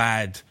sort of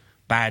bad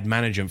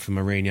management from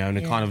Mourinho, and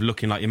they're kind of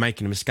looking like you're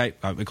making him a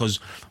scapegoat, because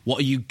what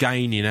are you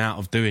gaining out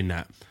of doing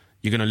that?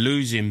 You're going to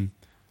lose him.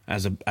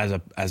 As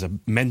a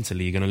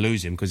mentally, you're going to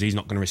lose him, because he's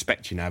not going to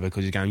respect you now,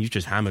 because he's going, you've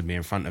just hammered me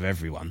in front of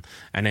everyone.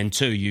 And then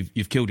 2,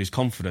 you've killed his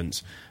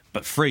confidence.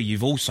 But 3,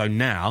 you've also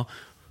now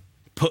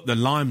put the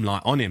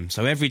limelight on him.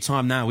 So every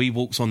time now he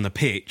walks on the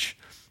pitch,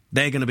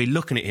 they're going to be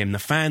looking at him. The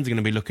fans are going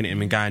to be looking at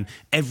him and going,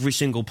 every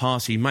single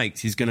pass he makes,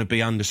 he's going to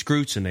be under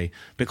scrutiny,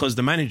 because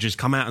the manager's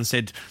come out and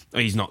said, oh,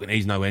 he's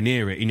nowhere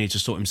near it. He needs to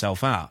sort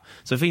himself out.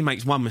 So if he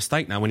makes one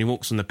mistake now when he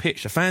walks on the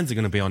pitch, the fans are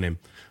going to be on him.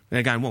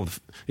 They're going, well,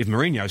 if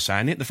Mourinho's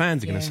saying it, the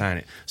fans are going to say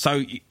it.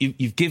 So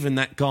you've given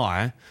that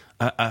guy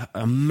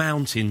a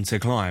mountain to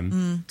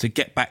climb to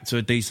get back to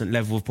a decent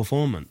level of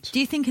performance. Do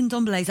you think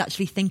Ndombele's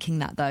actually thinking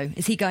that, though?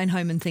 Is he going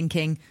home and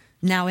thinking,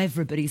 now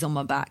everybody's on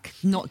my back,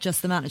 not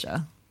just the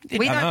manager?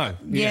 We don't know.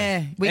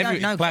 Yeah, we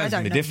don't know. Players I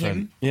don't are know different.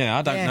 him. Yeah,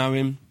 I don't know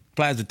him.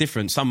 Players are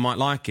different. Some might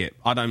like it.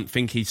 I don't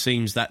think he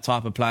seems that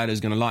type of player that's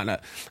going to like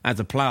that. As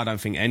a player, I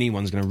don't think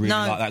anyone's going to really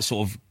like that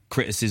sort of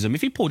criticism.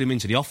 If you pulled him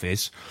into the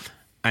office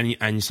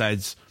and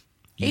said,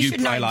 he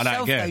should know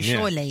himself, though,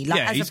 surely. Like,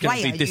 as a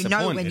player, you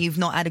know when you've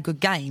not had a good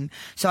game.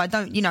 So I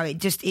don't, you know, it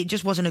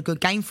just wasn't a good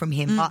game from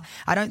him. But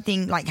I don't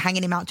think, like,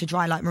 hanging him out to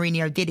dry like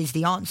Mourinho did is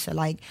the answer.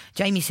 Like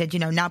Jamie said, you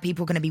know, now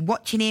people are going to be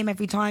watching him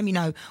every time, you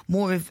know,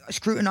 more of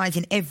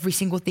scrutinising every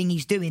single thing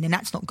he's doing, and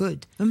that's not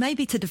good. Well,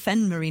 maybe to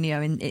defend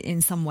Mourinho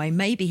in some way,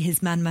 maybe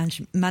his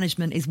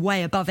management is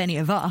way above any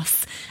of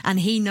us,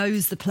 and he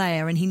knows the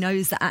player, and he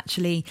knows that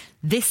actually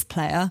this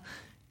player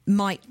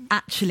might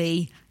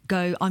actually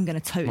go, I'm going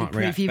to totally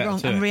prove you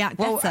wrong, and react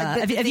better.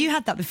 Have you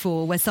had that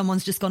before, where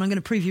someone's just gone, I'm going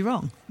to prove you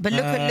wrong? But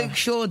look at Luke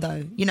Shaw,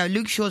 though. You know,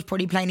 Luke Shaw's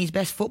probably playing his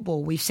best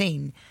football we've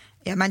seen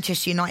at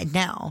Manchester United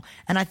now.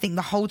 And I think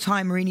the whole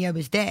time Mourinho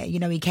was there, you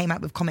know, he came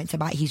out with comments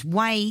about his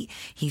weight,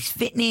 his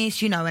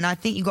fitness, you know, and I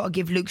think you've got to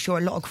give Luke Shaw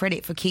a lot of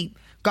credit for keep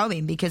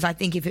going, because I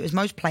think if it was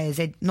most players,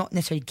 they'd not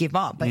necessarily give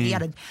up. But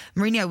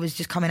Mourinho was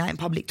just coming out in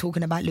public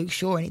talking about Luke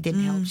Shaw, and it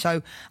didn't help.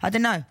 So, I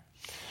don't know.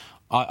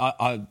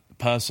 I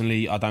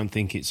personally, I don't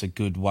think it's a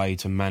good way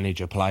to manage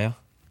a player.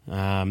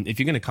 If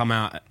you're going to come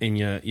out in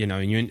your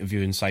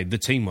interview and say the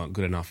team weren't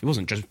good enough, it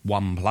wasn't just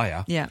one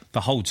player. Yeah.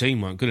 The whole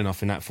team weren't good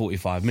enough in that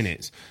 45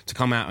 minutes. To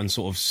come out and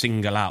sort of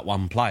single out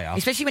one player,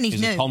 especially when he's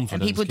new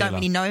and people don't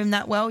really know him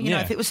that well. You know,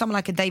 if it was someone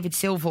like a David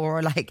Silva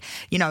or like,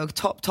 you know, a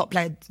top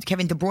player,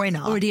 Kevin De Bruyne,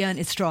 already earned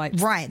his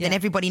stripes, right? Then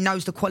everybody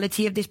knows the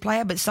quality of this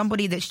player. But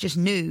somebody that's just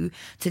new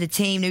to the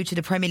team, new to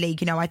the Premier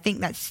League, you know, I think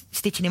that's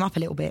stitching him up a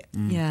little bit.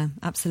 Yeah,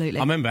 absolutely.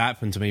 I remember it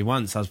happened to me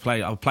once. I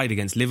played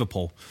against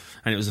Liverpool,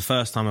 and it was the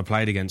first time I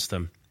played against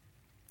them.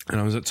 And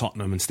I was at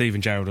Tottenham, and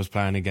Steven Gerrard was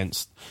playing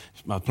against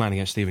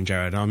Steven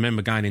Gerrard. And I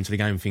remember going into the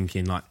game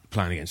thinking, like,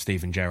 playing against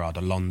Steven Gerrard,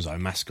 Alonso,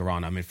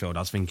 Mascherano midfield. I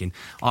was thinking,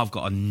 I've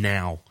got to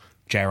nail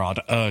Gerrard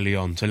early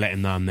on to let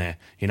him know I'm there,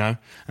 you know?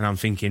 And I'm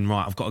thinking,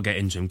 right, I've got to get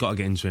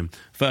into him.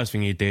 First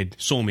thing he did,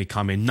 saw me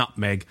coming,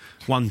 nutmeg,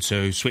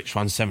 1-2, switch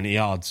 170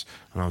 yards.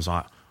 And I was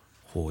like,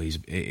 oh, he's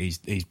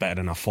better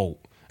than I thought.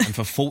 And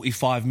for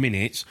 45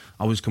 minutes,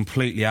 I was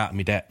completely out of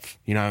my depth,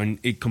 you know,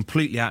 and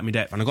completely out of my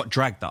depth. And I got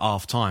dragged at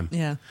half time.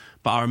 Yeah.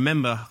 But I can't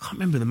remember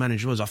who the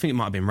manager was. I think it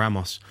might have been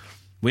Ramos.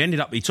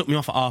 He took me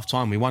off at half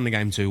time. We won the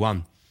game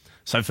 2-1.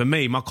 So for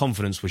me, my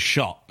confidence was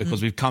shot,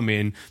 because we've come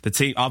in, the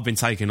team, I've been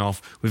taken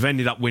off. We've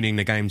ended up winning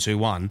the game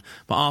 2-1.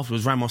 But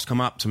afterwards, Ramos come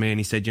up to me and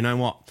he said, you know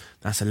what?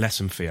 That's a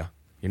lesson for you.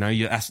 You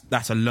know,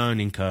 that's a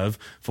learning curve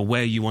for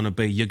where you want to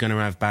be. You're going to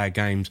have bad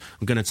games.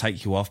 I'm going to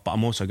take you off, but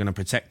I'm also going to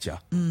protect you.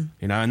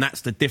 You know, and that's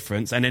the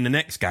difference. And in the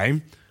next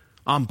game,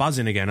 I'm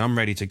buzzing again. I'm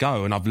ready to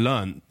go. And I've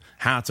learned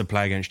how to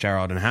play against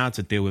Gerrard and how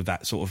to deal with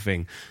that sort of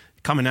thing.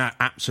 Coming out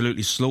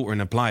absolutely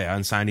slaughtering a player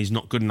and saying he's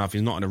not good enough,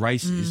 he's not in the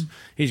races,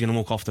 he's going to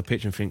walk off the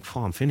pitch and think,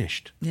 I'm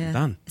finished. Yeah. I'm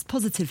done. It's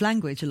positive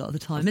language a lot of the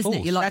time, isn't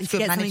it? You're like, that's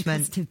good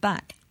management. Positive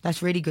back.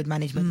 That's really good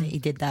management that he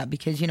did that,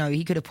 because, you know,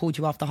 he could have pulled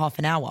you after half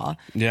an hour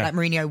like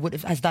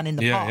Mourinho has done in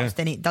the past,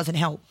 and it doesn't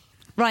help.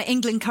 Right,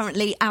 England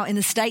currently out in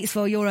the States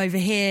while you're over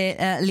here,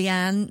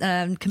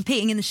 Leanne,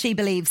 competing in the She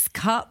Believes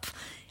Cup.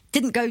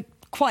 Didn't go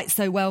quite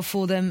so well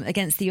for them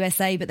against the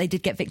USA, but they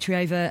did get victory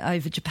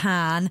over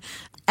Japan.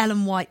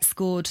 Ellen White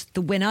scored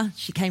the winner.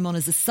 She came on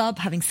as a sub,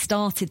 having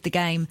started the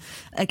game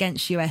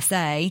against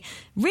USA.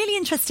 Really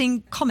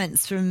interesting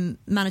comments from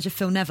manager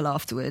Phil Neville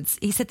afterwards.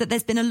 He said that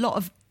there's been a lot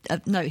of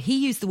he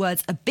used the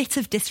words a bit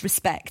of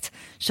disrespect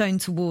shown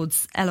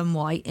towards Ellen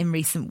White in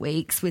recent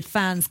weeks, with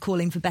fans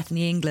calling for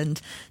Bethany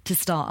England to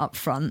start up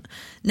front.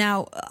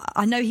 Now,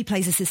 I know he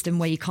plays a system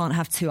where you can't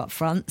have two up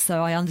front,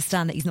 so I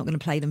understand that he's not going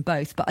to play them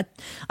both. But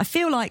I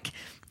feel like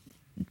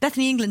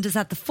Bethany England has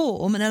had the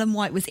form and Ellen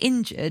White was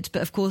injured,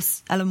 but of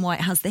course Ellen White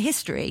has the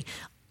history.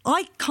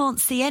 I can't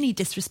see any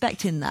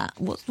disrespect in that.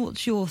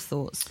 What's your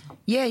thoughts?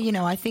 Yeah,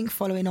 I think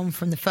following on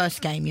from the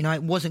first game,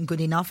 it wasn't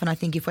good enough. And I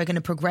think if we're going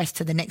to progress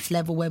to the next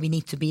level where we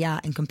need to be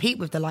at and compete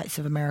with the likes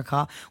of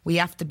America, we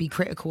have to be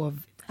critical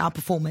of our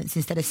performance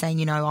instead of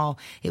saying, oh,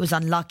 it was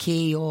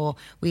unlucky or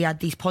we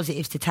had these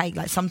positives to take.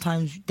 Like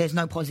sometimes there's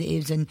no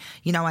positives. And,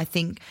 I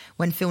think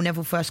when Phil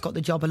Neville first got the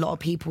job, a lot of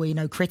people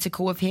were,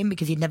 critical of him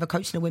because he'd never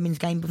coached in a women's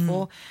game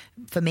before.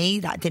 For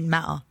me, that didn't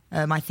matter.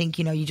 I think,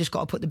 you just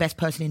got to put the best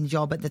person in the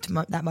job at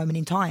that moment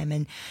in time.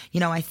 And,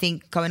 I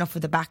think going off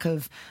of the back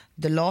of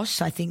the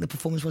loss, I think the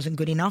performance wasn't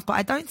good enough. But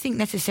I don't think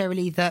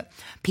necessarily that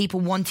people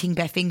wanting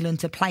Beth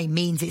England to play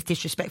means it's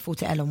disrespectful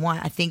to Ellen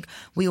White. I think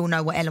we all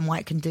know what Ellen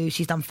White can do.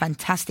 She's done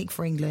fantastic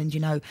for England,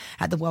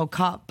 at the World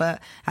Cup.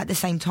 But at the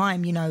same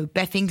time,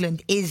 Beth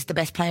England is the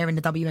best player in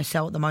the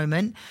WSL at the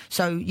moment.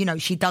 So,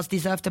 she does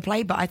deserve to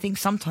play. But I think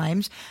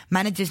sometimes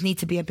managers need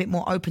to be a bit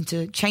more open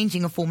to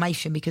changing a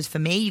formation because for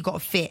me, you've got to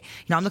fit.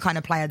 I'm the kind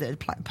of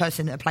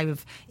person that play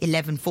with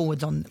 11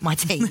 forwards on my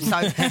team.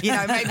 So, maybe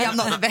I'm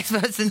not the best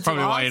person to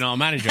Probably ask. why you're not a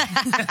manager.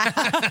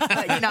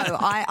 But,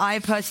 I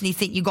personally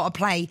think you've got to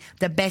play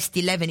the best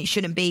 11. It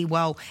shouldn't be,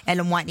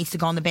 Ellen White needs to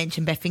go on the bench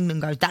and Beth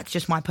England goes. That's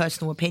just my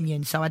personal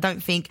opinion. So I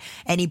don't think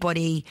I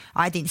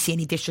didn't see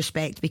any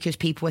disrespect because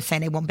people were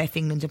saying they want Beth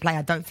England to play.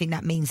 I don't think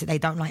that means that they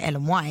don't like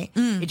Ellen White.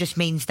 It just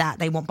means that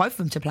they want both of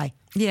them to play.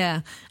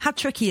 Yeah. How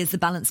tricky is the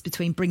balance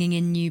between bringing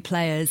in new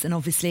players and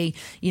obviously,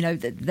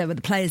 there were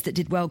the players that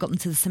did well, got them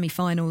to the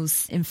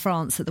semi-finals in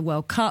France at the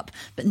World Cup,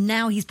 but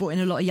now he's brought in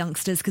a lot of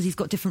youngsters because he's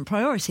got different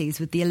priorities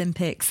with the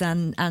Olympics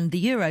and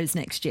the Euros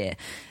next year.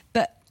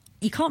 But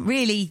you can't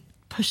really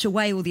push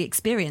away all the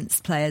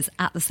experienced players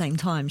at the same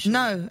time. Surely.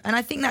 No, and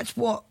I think that's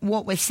what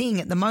we're seeing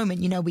at the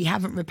moment. We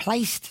haven't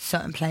replaced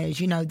certain players.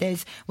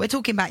 We're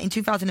talking about in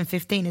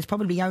 2015, there's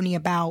probably only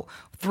about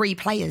 3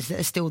 players that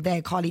are still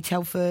there. Carly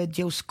Telford,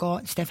 Jill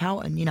Scott, Steph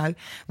Houghton,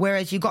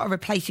 Whereas you've got to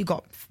replace, you've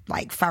got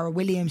like Farrah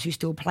Williams who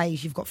still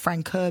plays, you've got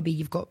Fran Kirby,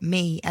 you've got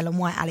me, Ellen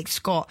White, Alex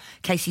Scott,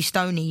 Casey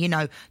Stoney,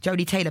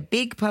 Jodie Taylor,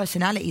 big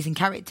personalities and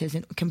characters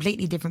and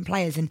completely different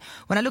players. And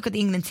when I look at the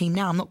England team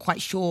now, I'm not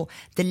quite sure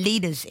the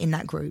leaders in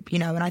that group,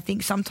 and I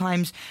think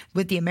sometimes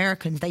with the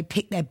Americans, they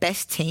pick their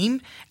best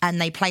team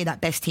and they play that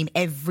best team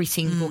every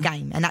single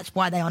game. And that's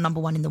why they are number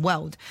one in the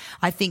world.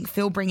 I think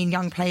Phil bringing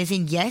young players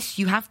in, yes,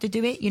 you have to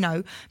do it,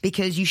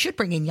 because you should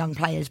bring in young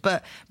players,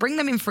 but bring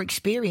them in for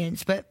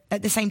experience. But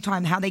at the same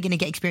time, how are they going to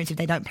get experience if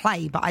they don't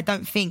play? But I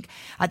think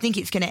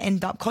it's going to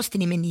end up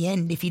costing him in the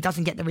end if he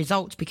doesn't get the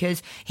results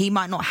because he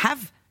might not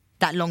have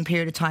that long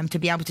period of time to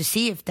be able to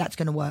see if that's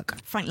going to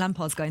work. Frank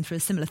Lampard's going through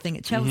a similar thing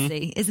at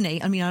Chelsea, isn't he?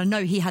 I mean, I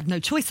know he had no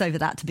choice over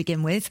that to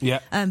begin with,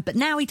 but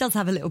now he does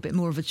have a little bit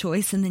more of a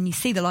choice, and then you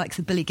see the likes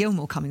of Billy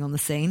Gilmore coming on the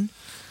scene.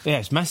 Yeah,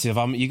 it's massive.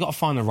 You've got to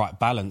find the right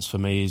balance for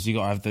me. Is you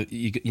got to have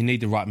you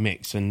need the right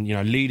mix, and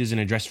leaders in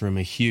a dressing room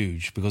are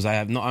huge because they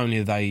have not only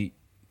are they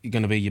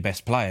going to be your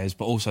best players,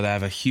 but also they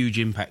have a huge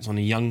impact on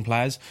the young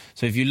players.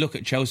 So if you look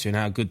at Chelsea and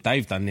how good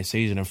they've done this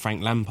season, and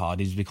Frank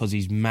Lampard is because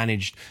he's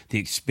managed the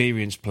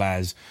experienced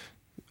players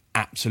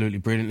absolutely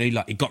brilliantly.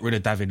 Like, he got rid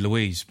of David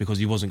Luiz because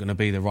he wasn't going to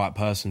be the right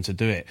person to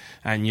do it.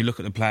 And you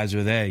look at the players who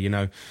are there,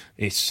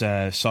 it's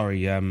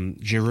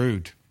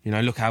Giroud.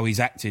 Look how he's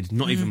acted,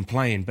 not even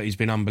playing, but he's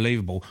been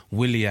unbelievable.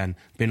 Willian,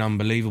 been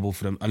unbelievable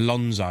for them.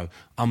 Alonso,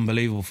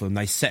 unbelievable for them.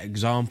 They set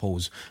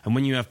examples. And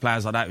when you have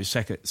players like that who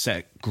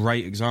set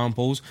great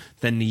examples,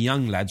 then the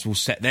young lads will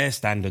set their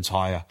standards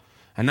higher.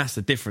 And that's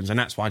the difference, and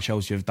that's why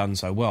Chelsea have done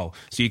so well.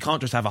 So you can't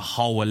just have a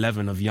whole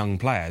 11 of young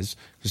players.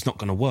 It's not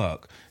going to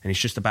work. And it's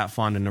just about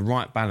finding the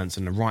right balance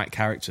and the right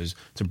characters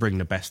to bring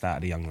the best out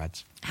of the young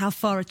lads. How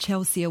far are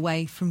Chelsea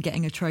away from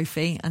getting a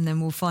trophy? And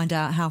then we'll find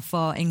out how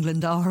far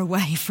England are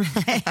away from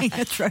getting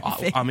a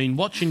trophy. I mean,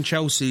 watching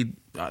Chelsea,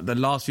 the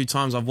last few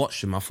times I've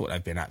watched them, I thought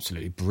they've been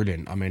absolutely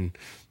brilliant. I mean,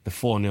 the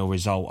 4-0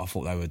 result, I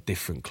thought they were a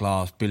different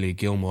class. Billy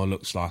Gilmore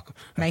looks like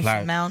a Mason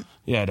player. Mount.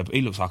 Yeah,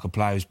 he looks like a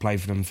player who's played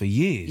for them for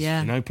years.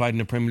 Yeah. Played in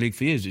the Premier League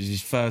for years. It was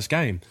his first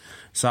game.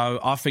 So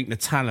I think the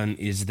talent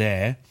is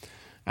there.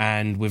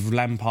 And with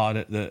Lampard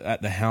at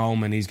the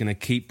helm, and he's going to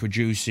keep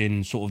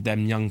producing sort of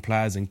them young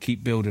players and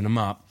keep building them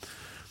up,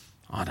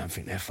 I don't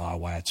think they're far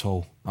away at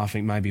all. I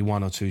think maybe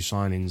 1 or 2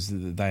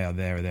 signings, they are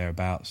there or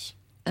thereabouts.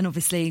 And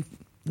obviously,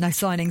 no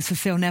signings for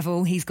Phil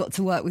Neville. He's got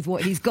to work with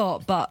what he's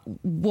got. But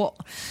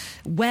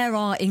where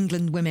are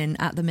England women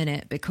at the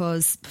minute?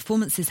 Because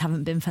performances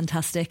haven't been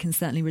fantastic and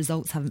certainly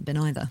results haven't been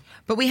either.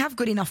 But we have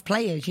good enough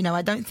players.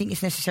 I don't think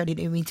it's necessarily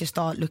that we need to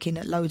start looking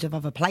at loads of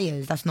other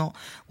players. That's not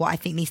what I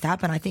think needs to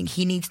happen. I think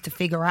he needs to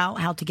figure out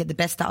how to get the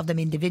best out of them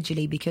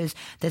individually, because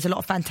there's a lot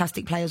of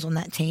fantastic players on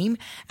that team.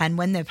 And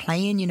when they're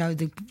playing, in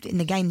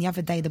the game the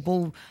other day, the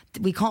ball,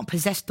 we can't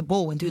possess the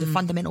ball and do the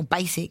fundamental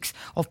basics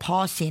of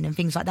passing and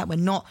things like that. We're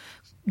not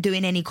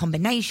doing any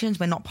combinations,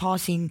 we're not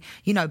passing,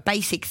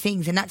 basic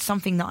things, and that's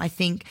something that I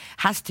think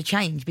has to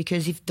change,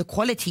 because if the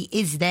quality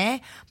is there,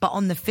 but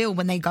on the field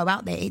when they go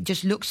out there, it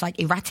just looks like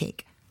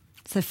erratic.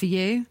 So for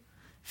you,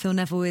 Phil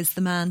Neville is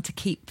the man to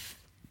keep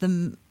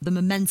the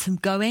momentum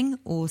going,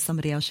 or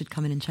somebody else should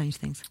come in and change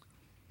things?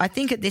 I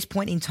think at this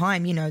point in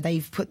time,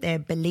 they've put their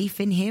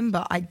belief in him,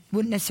 but I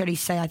wouldn't necessarily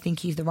say I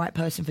think he's the right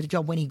person for the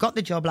job. When he got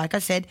the job, like I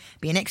said,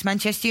 being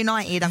ex-Manchester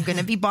United, I'm going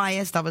to be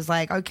biased. I was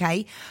like,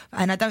 okay.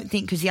 And I don't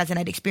think because he hasn't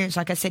had experience,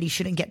 like I said, he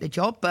shouldn't get the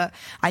job. But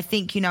I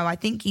think, I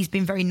think he's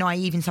been very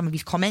naive in some of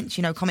his comments,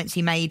 comments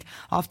he made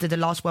after the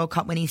last World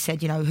Cup when he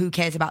said, who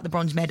cares about the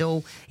bronze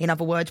medal? In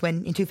other words,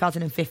 when in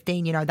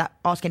 2015, that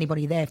ask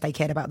anybody there if they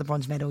cared about the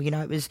bronze medal.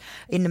 It was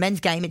in the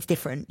men's game, it's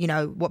different.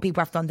 What people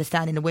have to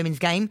understand in the women's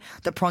game,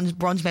 the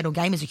bronze medal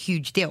game is a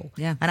huge deal.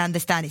 Yeah. And I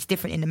understand it's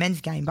different in the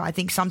men's game, but I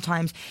think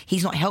sometimes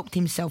he's not helped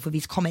himself with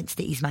his comments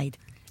that he's made.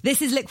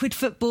 This is Liquid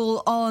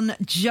Football on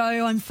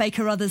Joe. I'm Faye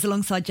Carruthers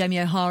alongside Jamie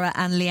O'Hara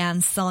and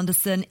Leanne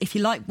Sanderson. If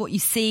you like what you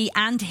see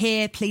and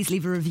hear, please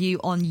leave a review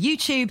on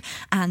YouTube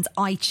and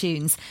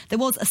iTunes. There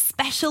was a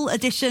special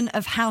edition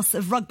of House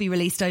of Rugby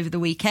released over the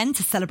weekend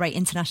to celebrate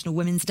International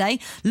Women's Day,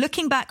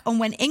 looking back on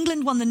when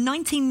England won the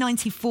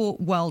 1994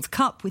 World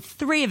Cup with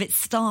 3 of its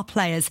star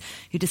players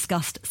who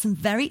discussed some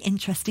very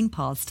interesting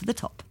paths to the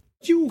top.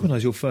 Did you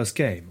organise your first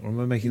game, or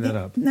am I making that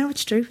up? No,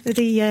 it's true.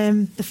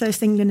 The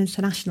first England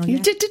international. You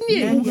did, didn't you?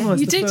 Yeah, You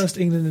organised you the first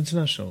England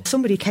international.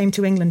 Somebody came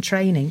to England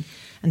training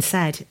and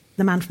said,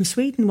 the man from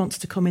Sweden wants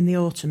to come in the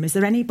autumn. Is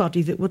there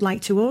anybody that would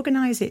like to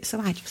organise it? So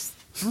I just,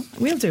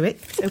 we'll do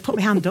it. So I put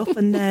my hand up,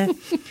 and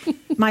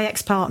my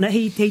ex-partner,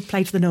 he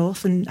played for the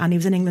North, and he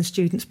was an England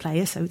students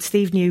player, so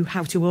Steve knew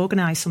how to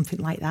organise something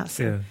like that.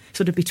 So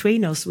sort of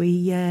between us,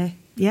 we...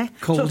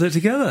 Cobbled it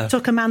together.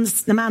 Took the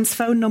man's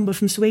phone number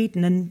from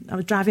Sweden, and I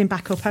was driving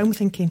back up home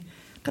thinking,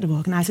 I've got to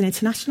organise an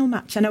international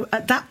match. And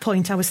at that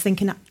point I was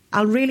thinking,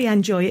 I'll really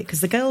enjoy it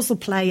because the girls will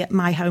play at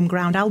my home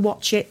ground. I'll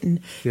watch it,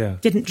 and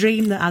didn't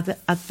dream that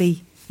I'd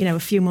be, a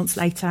few months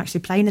later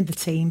actually playing in the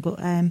team. But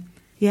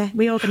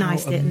we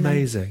organised it.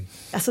 Amazing. And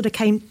I sort of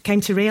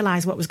came to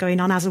realise what was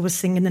going on as I was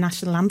singing the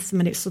national anthem,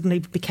 and it suddenly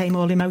became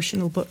all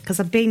emotional. But because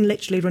I'd been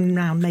literally running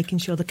around making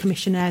sure the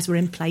commissionaires were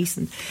in place,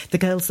 and the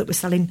girls that were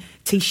selling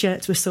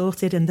T-shirts were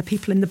sorted, and the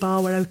people in the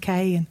bar were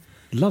okay. And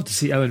I'd love to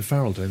see Owen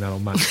Farrell doing that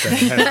on match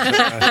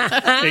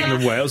day.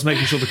 England-Wales,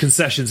 making sure the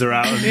concessions are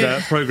out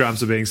and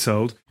programmes are being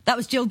sold. That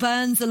was Jill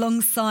Burns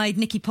alongside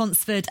Nikki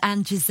Ponsford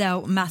and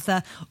Giselle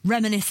Mather,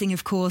 reminiscing,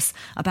 of course,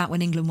 about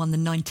when England won the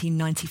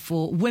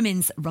 1994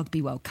 Women's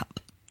Rugby World Cup.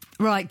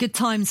 Right, good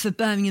times for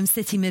Birmingham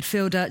City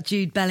midfielder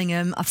Jude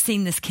Bellingham. I've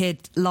seen this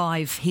kid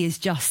live. He is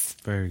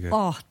just... very good.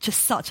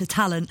 Just such a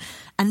talent.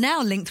 And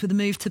now linked with a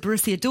move to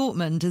Borussia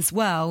Dortmund as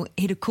well.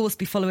 He'd, of course,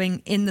 be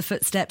following in the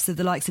footsteps of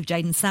the likes of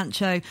Jadon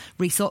Sancho,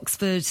 Reece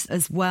Oxford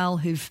as well,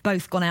 who've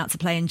both gone out to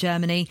play in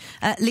Germany.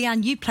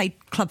 Leanne, you played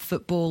club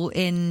football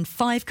in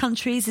 5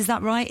 countries, is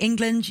that right?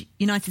 England,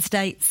 United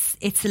States,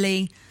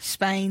 Italy,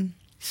 Spain,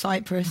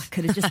 Cyprus. I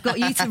could have just got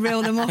you to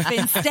reel them off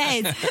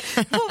instead.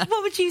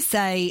 What would you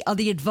say are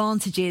the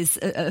advantages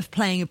of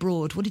playing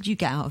abroad? What did you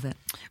get out of it?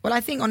 Well,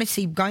 I think,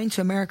 honestly, going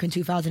to America in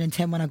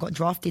 2010 when I got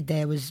drafted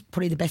there was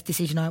probably the best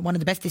decision, one of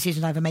the best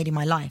decisions I ever made in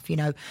my life,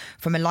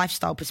 from a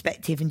lifestyle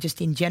perspective and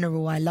just in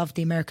general. I love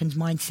the Americans'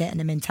 mindset and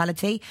the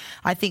mentality.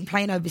 I think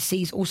playing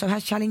overseas also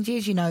has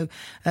challenges,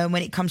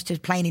 when it comes to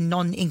playing in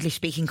non-English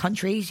speaking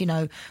countries.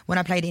 When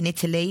I played in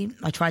Italy,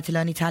 I tried to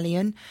learn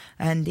Italian,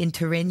 and in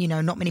Turin,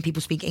 not many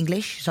people speak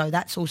English. So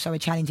that's also a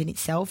challenge in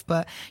itself.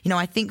 But,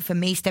 I think for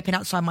me, stepping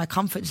outside my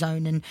comfort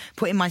zone and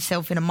putting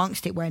myself in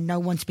amongst it where no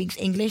one speaks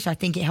English, I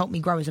think it helped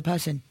me grow as a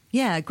person.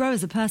 Yeah, grow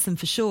as a person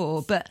for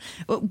sure. But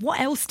what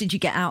else did you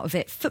get out of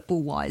it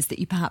football-wise that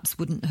you perhaps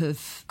wouldn't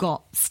have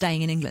got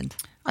staying in England?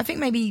 I think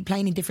maybe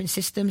playing in different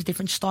systems,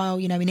 different style.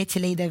 In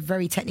Italy, they're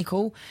very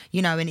technical,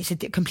 and it's a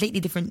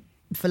completely different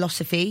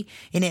philosophy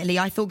in Italy.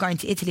 I thought going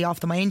to Italy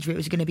after my injury, it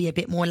was going to be a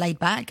bit more laid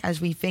back,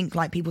 as we think,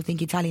 like people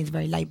think Italians are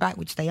very laid back,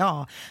 which they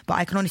are. But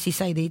I can honestly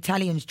say the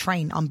Italians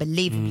train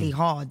unbelievably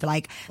hard.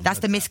 Like, that's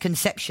the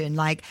misconception.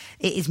 Like,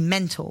 it is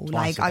mental.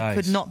 Twice I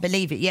could not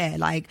believe it. Yeah.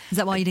 Like, is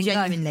that why you didn't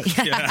genuinely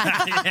go?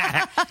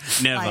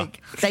 Never.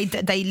 Like,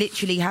 they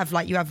literally have,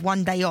 like, you have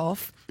one day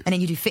off and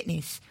then you do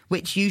fitness,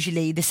 which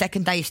usually the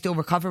second day is still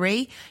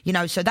recovery,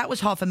 so that was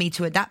hard for me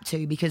to adapt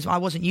to because I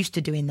wasn't used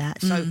to doing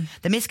that. So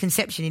the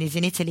misconception is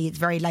in Italy, it's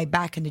very laid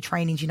back and the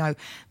training's,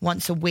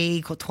 once a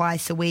week or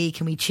twice a week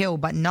and we chill.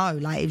 But no,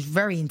 like, it was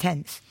very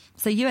intense.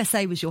 So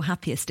USA was your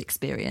happiest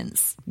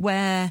experience.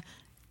 Where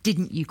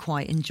didn't you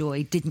quite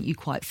enjoy? Didn't you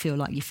quite feel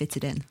like you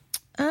fitted in?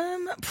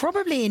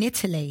 Probably in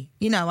Italy.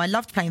 I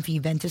loved playing for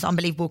Juventus.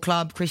 Unbelievable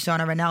club.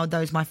 Cristiano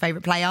Ronaldo is my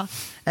favourite player.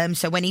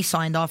 So when he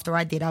signed after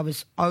I did, I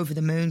was over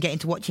the moon. Getting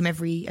to watch him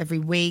every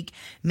week,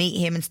 meet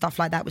him and stuff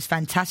like that was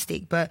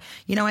fantastic. But,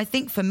 I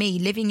think for me,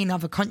 living in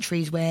other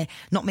countries where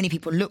not many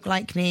people look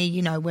like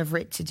me, whether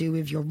it's to do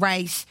with your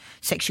race,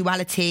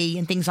 sexuality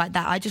and things like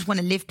that, I just want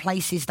to live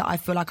places that I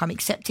feel like I'm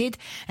accepted.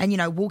 And,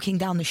 walking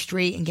down the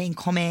street and getting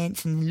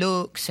comments and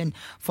looks and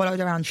followed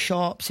around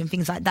shops and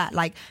things like that.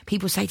 Like,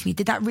 people say to me,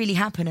 did that really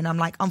happen? And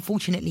I'm like,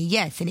 unfortunately,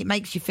 yes. And it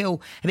makes you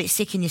feel a bit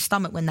sick in your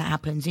stomach when that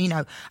happens.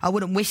 And, I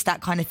wouldn't wish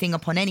that kind of thing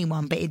upon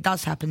anyone, but it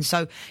does happen.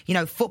 So,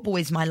 football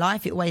is my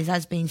life. It always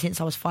has been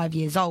since I was 5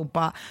 years old.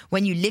 But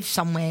when you live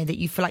somewhere that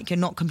you feel like you're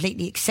not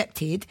completely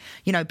accepted,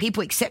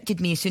 people accepted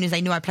me as soon as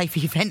they knew I played for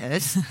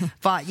Juventus.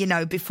 But,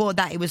 before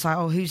that, it was like,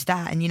 oh, who's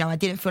that? And, I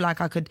didn't feel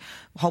like I could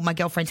hold my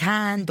girlfriend's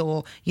hand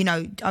or,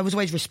 I was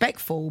always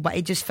respectful, but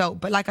it just felt,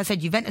 but like I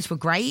said, Juventus were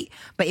great,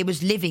 but it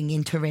was living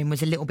in Turin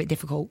was a little bit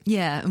difficult.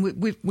 Yeah, and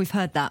we've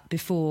heard that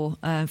before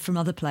from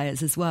other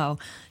players as well.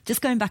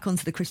 Just going back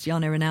onto the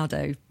Cristiano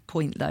Ronaldo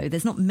point, though,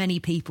 there's not many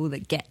people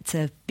that get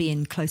to be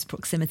in close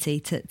proximity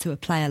to a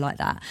player like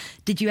that.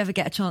 Did you ever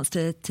get a chance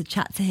to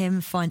chat to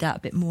him, find out a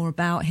bit more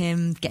about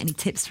him, get any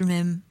tips from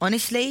him?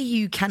 Honestly,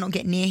 you cannot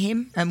get near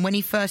him. And when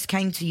he first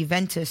came to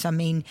Juventus, I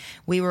mean,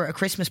 we were at a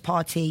Christmas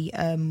party,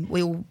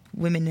 we all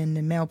women and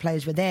the male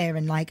players were there,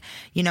 and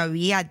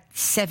he had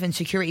 7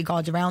 security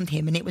guards around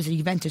him, and it was a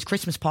Juventus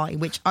Christmas party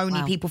which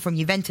only people from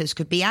Juventus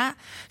could be at.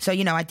 So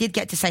I did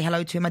get to say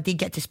hello to him, I did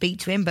get to speak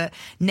to him, but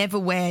never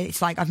where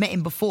it's like I've met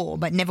him before,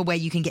 but never where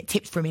you can get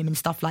tips from him and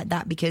stuff like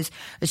that, because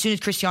as soon as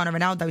Cristiano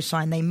Ronaldo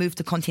signed, they moved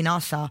to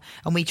Continassa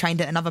and we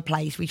trained at another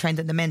place. We trained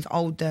at the men's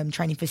old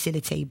training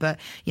facility. But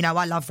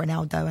I love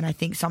Ronaldo, and I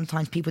think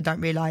sometimes people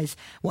don't realise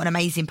what an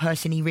amazing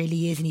person he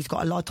really is, and he's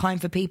got a lot of time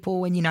for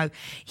people, and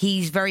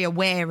he's very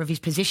aware of his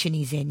position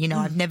he's in.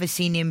 I've never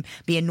seen him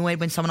be annoyed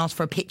when someone asks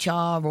for a picture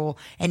or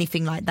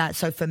anything like that.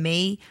 So for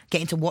me,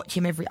 getting to watch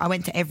him I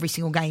went to every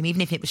single game,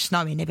 even if it was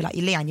snowing. They'd be like,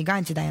 Leanne, you're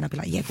going today? And I'd be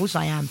like, yeah, of course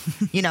I am.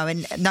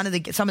 And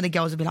some of the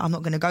girls would be like, I'm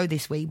not going to go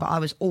this week, but I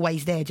was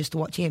always there just to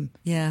watch him.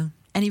 Yeah.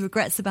 Any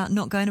regrets about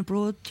not going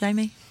abroad,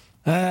 Jamie?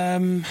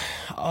 I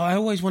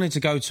always wanted to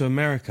go to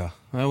America.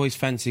 I always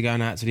fancied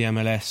going out to the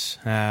MLS.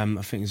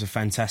 I think it's a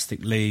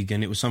fantastic league,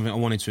 and it was something I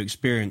wanted to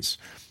experience.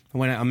 I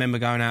remember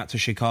going out to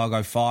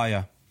Chicago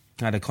Fire.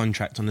 I had a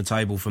contract on the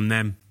table from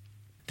them.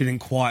 Didn't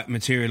quite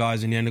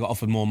materialise in the end. I got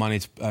offered more money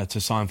to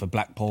sign for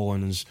Blackpool,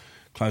 and as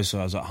closer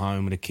I was at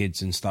home with the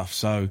kids and stuff.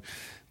 So,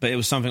 but it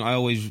was something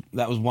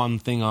that was one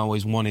thing I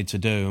always wanted to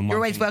do. And you're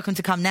always welcome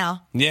to come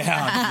now. Yeah,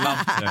 I'd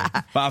love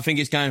to. But I think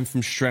it's going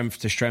from strength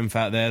to strength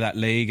out there, that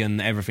league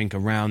and everything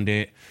around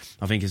it.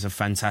 I think it's a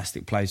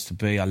fantastic place to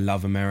be. I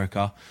love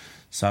America.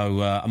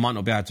 So I might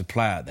not be able to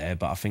play out there,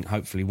 but I think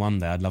hopefully one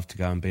day I'd love to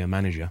go and be a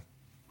manager.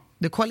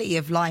 The quality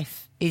of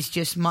life is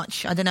just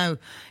much, I don't know,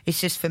 it's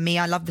just for me,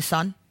 I love the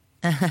sun.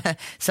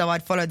 So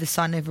I'd follow the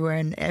sun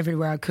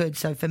everywhere I could.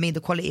 So for me,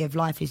 the quality of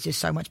life is just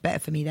so much better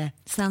for me there.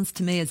 Sounds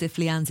to me as if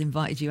Leanne's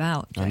invited you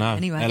out. I know.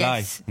 Anyway, LA,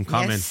 yes. I'm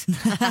coming. Yes.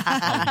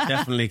 I'm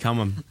definitely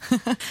coming.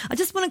 I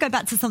just want to go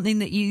back to something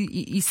that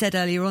you said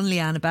earlier on,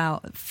 Leanne,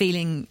 about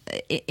feeling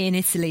in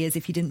Italy as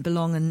if you didn't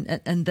belong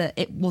and that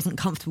it wasn't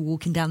comfortable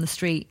walking down the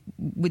street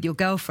with your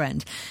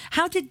girlfriend.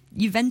 How did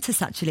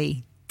Juventus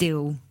actually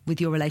deal with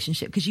your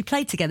relationship? Because you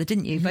played together,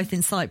 didn't you? Mm-hmm. Both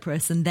in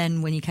Cyprus and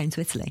then when you came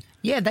to Italy.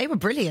 Yeah, they were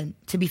brilliant.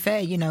 To be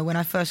fair, when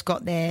I first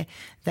got there,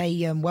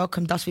 they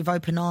welcomed us with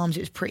open arms.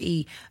 It was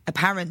pretty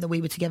apparent that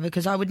we were together,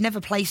 because I would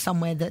never play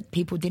somewhere that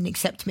people didn't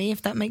accept me,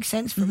 if that makes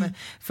sense,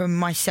 from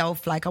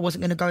myself. Like, I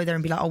wasn't going to go there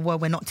and be like, oh, well,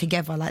 we're not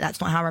together. Like,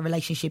 that's not how our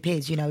relationship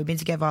is. We've been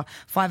together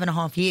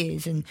 5.5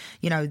 years, and,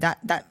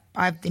 that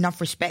I have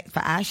enough respect for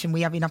Ash, and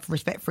we have enough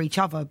respect for each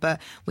other.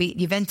 But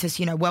Juventus,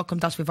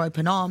 welcomed us with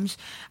open arms.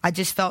 I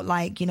just felt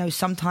like,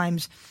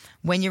 sometimes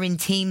when you're in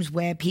teams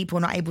where people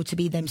are not able to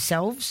be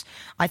themselves,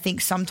 I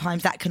think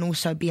sometimes that can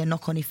also be a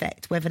knock-on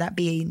effect, whether that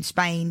be in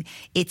Spain,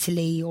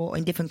 Italy, or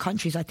in different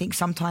countries. I think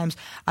sometimes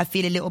I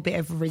feel a little bit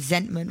of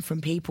resentment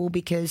from people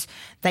because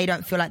they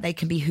don't feel like they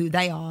can be who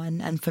they are.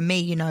 And for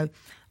me,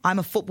 I'm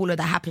a footballer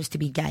that happens to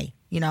be gay.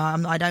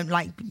 I don't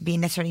like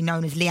being necessarily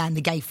known as Leanne,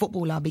 the gay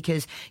footballer,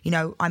 because,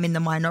 I'm in the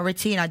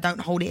minority, and I don't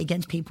hold it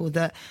against people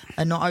that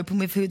are not open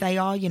with who they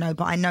are,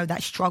 but I know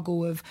that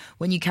struggle of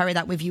when you carry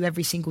that with you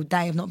every single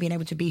day of not being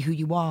able to be who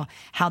you are,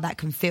 how that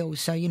can feel.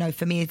 So,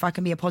 for me, if I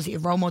can be a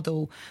positive role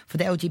model for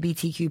the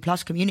LGBTQ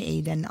plus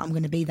community, then I'm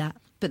going to be that.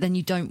 But then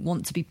you don't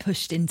want to be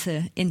pushed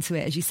into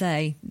it, as you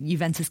say.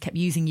 Juventus kept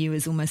using you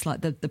as almost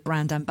like the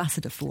brand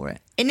ambassador for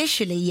it.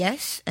 Initially,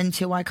 yes,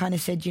 until I kind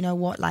of said, you know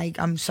what, like,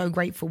 I'm so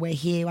grateful we're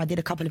here. I did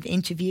a couple of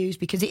interviews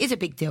because it is a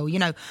big deal.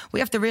 We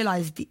have to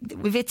realise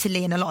with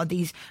Italy and a lot of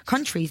these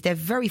countries, they're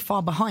very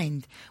far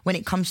behind when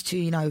it comes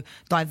to,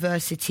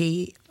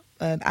 diversity,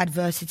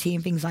 adversity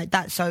and things like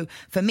that. So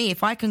for me,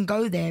 if I can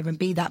go there and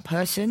be that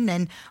person,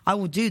 then I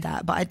will do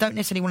that. But I don't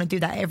necessarily want to do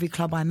that at every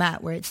club I'm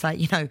at, where it's like,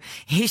 you know,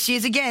 here she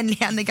is again,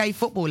 Leanne the gay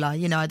footballer.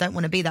 You know, I don't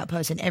want to be that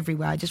person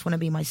everywhere. I just want to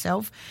be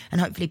myself,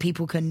 and hopefully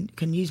people can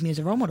use me as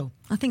a role model.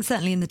 I think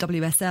certainly in the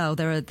WSL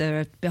there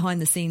are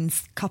behind the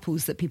scenes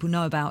couples that people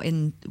know about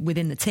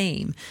within the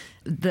team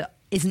that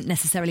isn't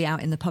necessarily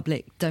out in the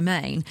public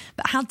domain.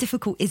 But how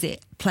difficult is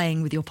it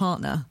playing with your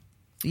partner?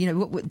 You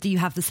know, what do you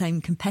have the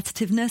same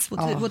competitiveness?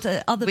 What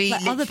do other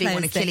players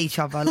want to kill each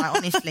other. Like,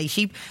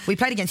 honestly, we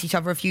played against each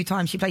other a few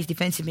times. She plays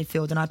defensive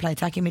midfield and I play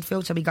attacking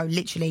midfield, so we go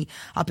literally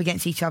up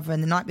against each other.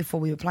 And the night before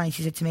we were playing,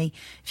 she said to me,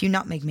 "If you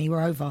nutmeg me,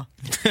 we're over."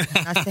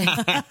 And I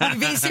said, "Are you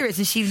being serious?"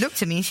 And she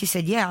looked at me and she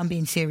said, "Yeah, I'm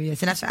being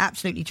serious." And that's an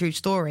absolutely true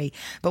story.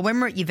 But when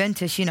we're at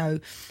Juventus, you know,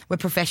 we're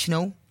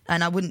professional.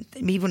 And I wouldn't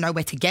even know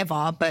we're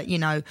together, but, you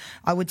know,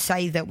 I would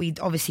say that we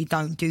obviously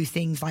don't do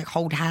things like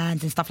hold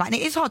hands and stuff like that.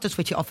 And it is hard to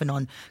switch it off and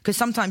on, because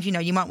sometimes, you know,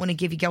 you might want to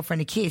give your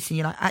girlfriend a kiss and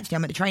you're like, actually,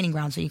 I'm at the training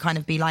ground. So you kind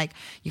of be like,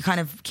 you're kind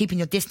of keeping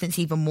your distance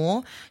even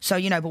more. So,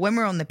 you know, but when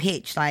we're on the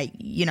pitch, like,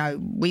 you know,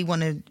 we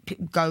want to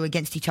go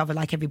against each other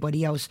like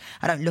everybody else.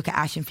 I don't look at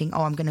Ash and think,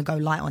 oh, I'm going to go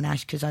light on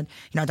Ash because I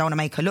don't want to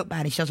make her look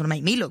bad and she doesn't want to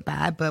make me look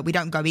bad, but we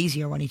don't go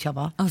easier on each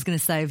other. I was going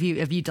to say, have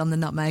you done the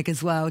nutmeg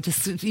as well?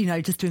 Just, you know,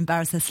 just to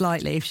embarrass her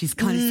slightly if she's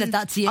kind of said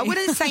that to you. I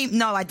wouldn't say,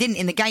 no, I didn't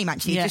in the game,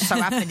 actually. It just so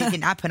happened it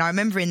didn't happen. I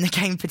remember in the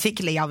game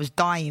particularly, I was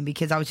dying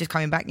because I was just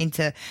coming back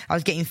I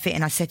was getting fit,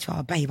 and I said to her,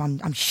 "Oh, babe,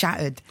 I'm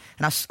shattered."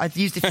 And I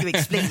used a few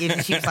expletives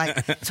and she was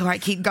like, "It's all right,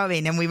 keep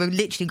going." And we were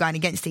literally going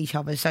against each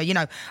other. So, you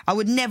know, I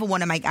would never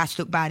want to make Ash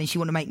look bad and she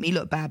want to make me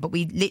look bad, but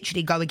we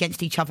literally go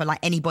against each other like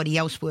anybody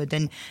else would.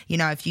 And, you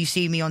know, if you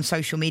see me on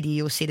social media,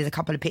 you'll see there's a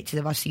couple of pictures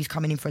of us. He's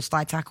coming in for a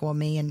slide tackle on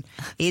me, and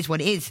it is what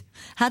it is.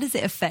 How does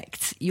it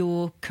affect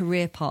your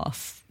career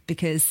path?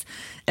 Because,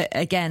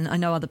 again, I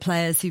know other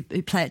players who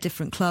play at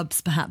different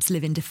clubs, perhaps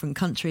live in different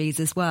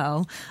countries as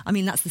well. I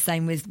mean, that's the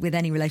same with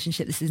any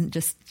relationship. This isn't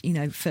just, you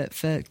know,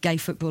 for gay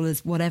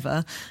footballers,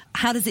 whatever.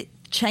 How does it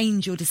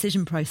change your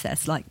decision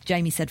process? Like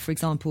Jamie said, for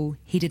example,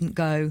 he didn't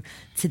go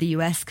to the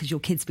US because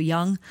your kids were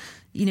young.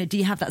 You know, do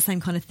you have that same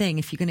kind of thing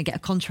if you're going to get a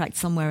contract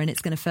somewhere and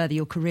it's going to further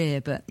your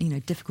career, but, you know,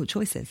 difficult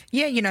choices?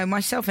 Yeah, you know,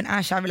 myself and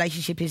Ash, our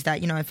relationship is that,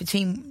 you know, if a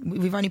team,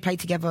 we've only played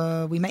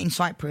together, we met in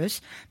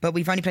Cyprus, but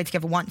we've only played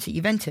together once at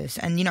Juventus.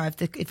 And, you know,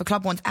 if a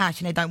club wants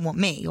Ash and they don't want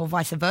me, or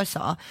vice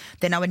versa,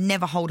 then I would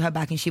never hold her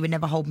back and she would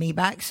never hold me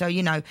back. So,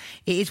 you know,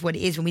 it is what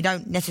it is, and we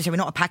don't necessarily,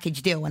 we're not a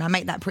package deal. And I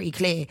make that pretty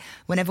clear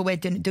whenever we're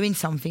doing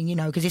something, you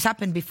know, because it's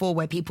happened before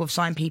where people have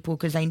signed people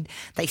because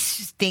they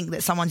think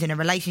that someone's in a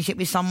relationship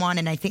with someone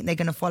and they think they're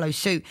going to follow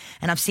suit.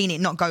 And I've seen it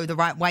not go the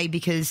right way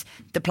because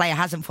the player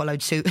hasn't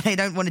followed suit. They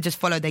don't want to just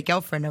follow their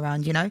girlfriend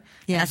around, you know?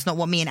 Yeah. And that's not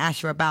what me and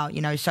Ash are about,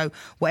 you know? So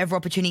whatever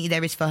opportunity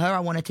there is for her,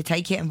 I wanted to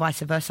take it, and vice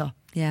versa.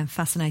 Yeah,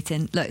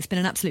 fascinating. Look, it's been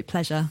an absolute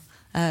pleasure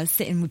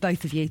sitting with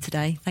both of you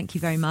today. Thank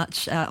you very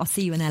much. I'll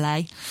see you in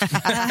LA.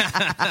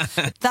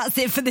 That's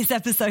it for this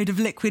episode of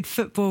Liquid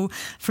Football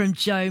from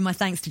Joe. My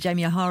thanks to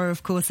Jamie O'Hara,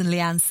 of course, and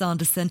Leanne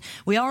Sanderson.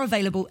 We are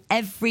available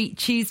every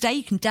Tuesday.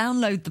 You can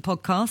download the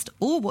podcast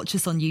or watch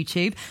us on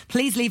YouTube.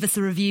 Please leave us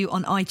a review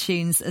on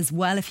iTunes as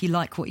well if you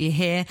like what you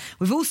hear.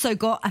 We've also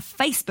got a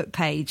Facebook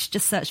page.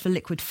 Just search for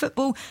Liquid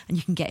Football and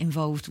you can get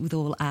involved with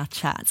all our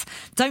chats.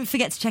 Don't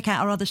forget to check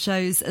out our other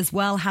shows as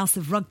well, House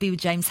of Rugby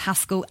with James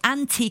Haskell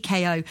and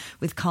TKO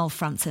with Carl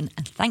Frampton.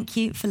 And thank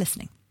you for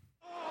listening.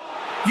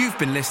 You've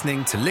been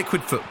listening to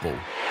Liquid Football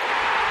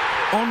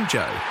on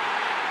Joe.